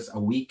 hours a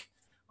week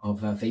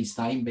of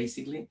FaceTime,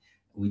 basically,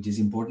 which is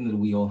important that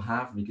we all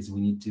have because we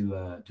need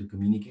to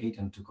communicate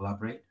and to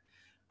collaborate.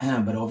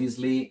 But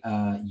obviously,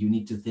 you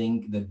need to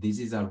think that this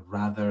is a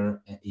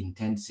rather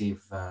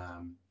intensive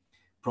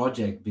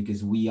project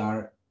because we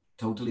are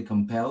totally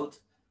compelled.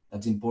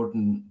 That's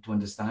important to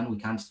understand. We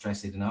can't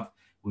stress it enough.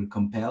 We're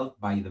compelled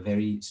by the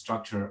very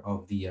structure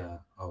of the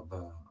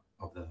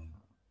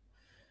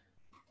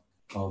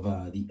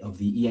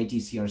EIT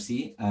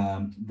CRC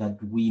that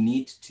we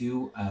need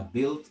to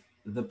build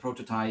the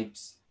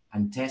prototypes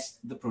and test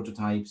the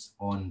prototypes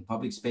on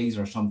public space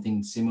or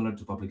something similar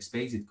to public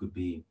space. It could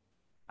be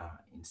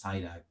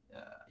inside a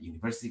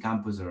university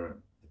campus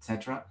or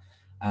etc.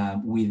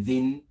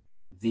 Within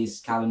this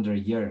calendar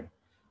year.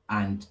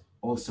 And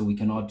also we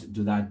cannot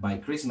do that by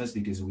Christmas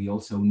because we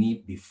also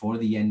need before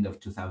the end of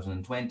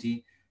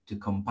 2020 to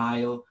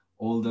compile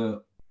all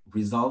the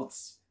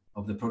results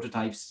of the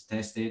prototypes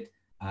tested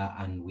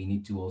and we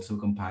need to also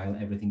compile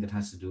everything that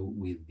has to do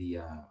with the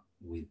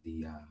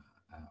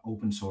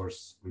open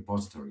source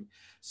repository.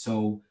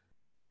 So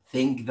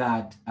think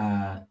that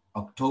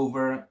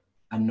October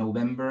and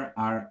November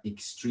are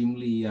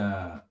extremely,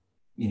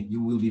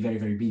 you will be very,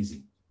 very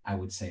busy, I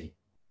would say.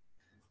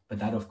 But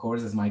that, of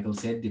course, as Michael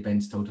said,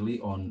 depends totally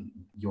on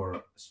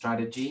your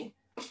strategy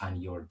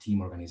and your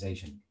team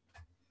organization.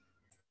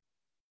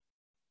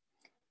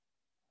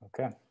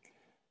 Okay.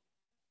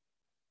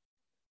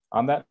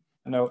 On that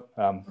note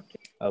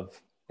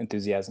of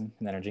enthusiasm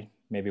and energy,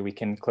 maybe we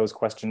can close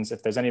questions.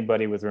 If there's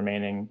anybody with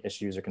remaining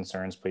issues or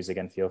concerns, please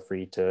again, feel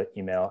free to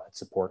email at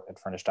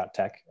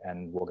support@furnish.tech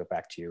and we'll get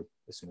back to you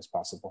as soon as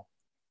possible.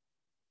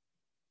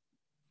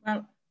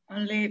 Well,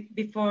 only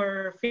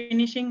before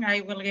finishing,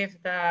 I will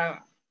give the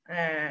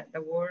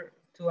word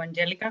to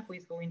Angelica, who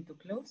is going to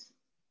close.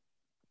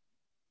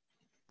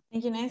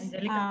 Thank you, Nes.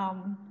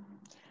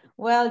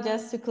 Well,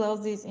 just to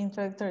close this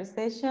introductory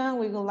session,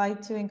 we would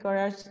like to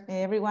encourage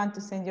everyone to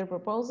send your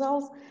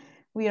proposals.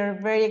 We are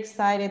very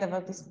excited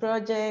about this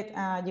project.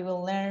 You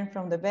will learn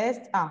from the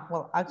best.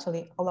 Well,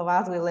 actually, all of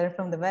us will learn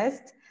from the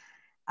best.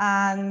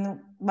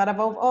 But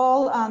above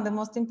all, the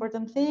most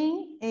important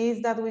thing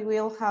is that we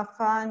will have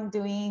fun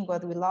doing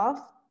what we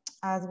love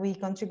as we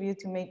contribute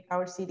to make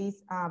our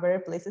cities better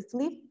places to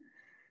live.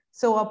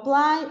 So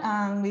apply,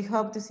 and we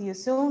hope to see you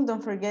soon.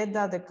 Don't forget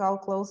that the call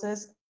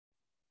closes.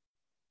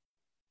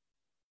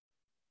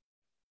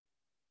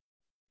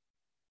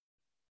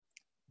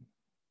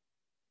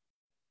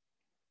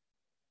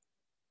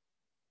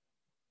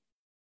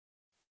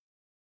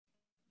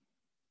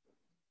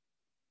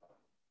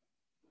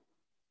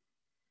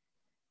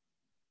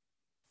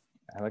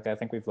 I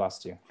think we've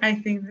lost you. I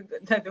think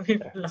that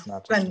we've lost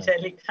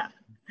Angelica.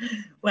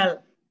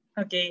 Well,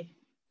 okay.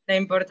 The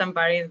important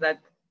part is that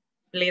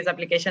please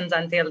applications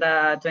until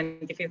the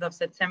 25th of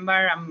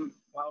September.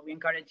 Well, we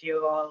encourage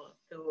you all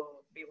to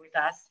be with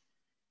us,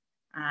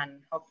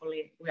 and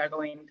hopefully we are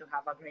going to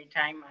have a great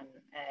time and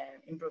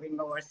improving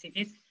our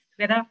cities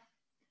together.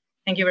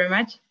 Thank you very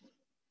much.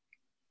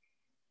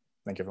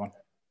 Thank you, everyone.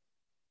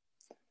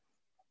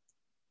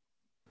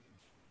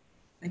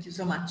 Thank you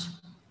so much.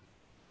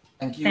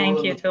 Thank you.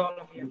 Thank you to all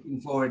of you.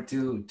 Looking forward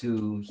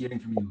to hearing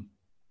from you.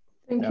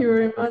 Thank you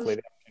very much. Hopefully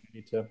the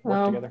opportunity to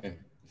work together. Okay.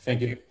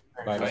 Thank you.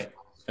 Bye. Bye.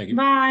 Thank you.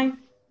 Bye.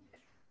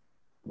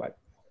 Bye.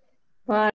 Bye.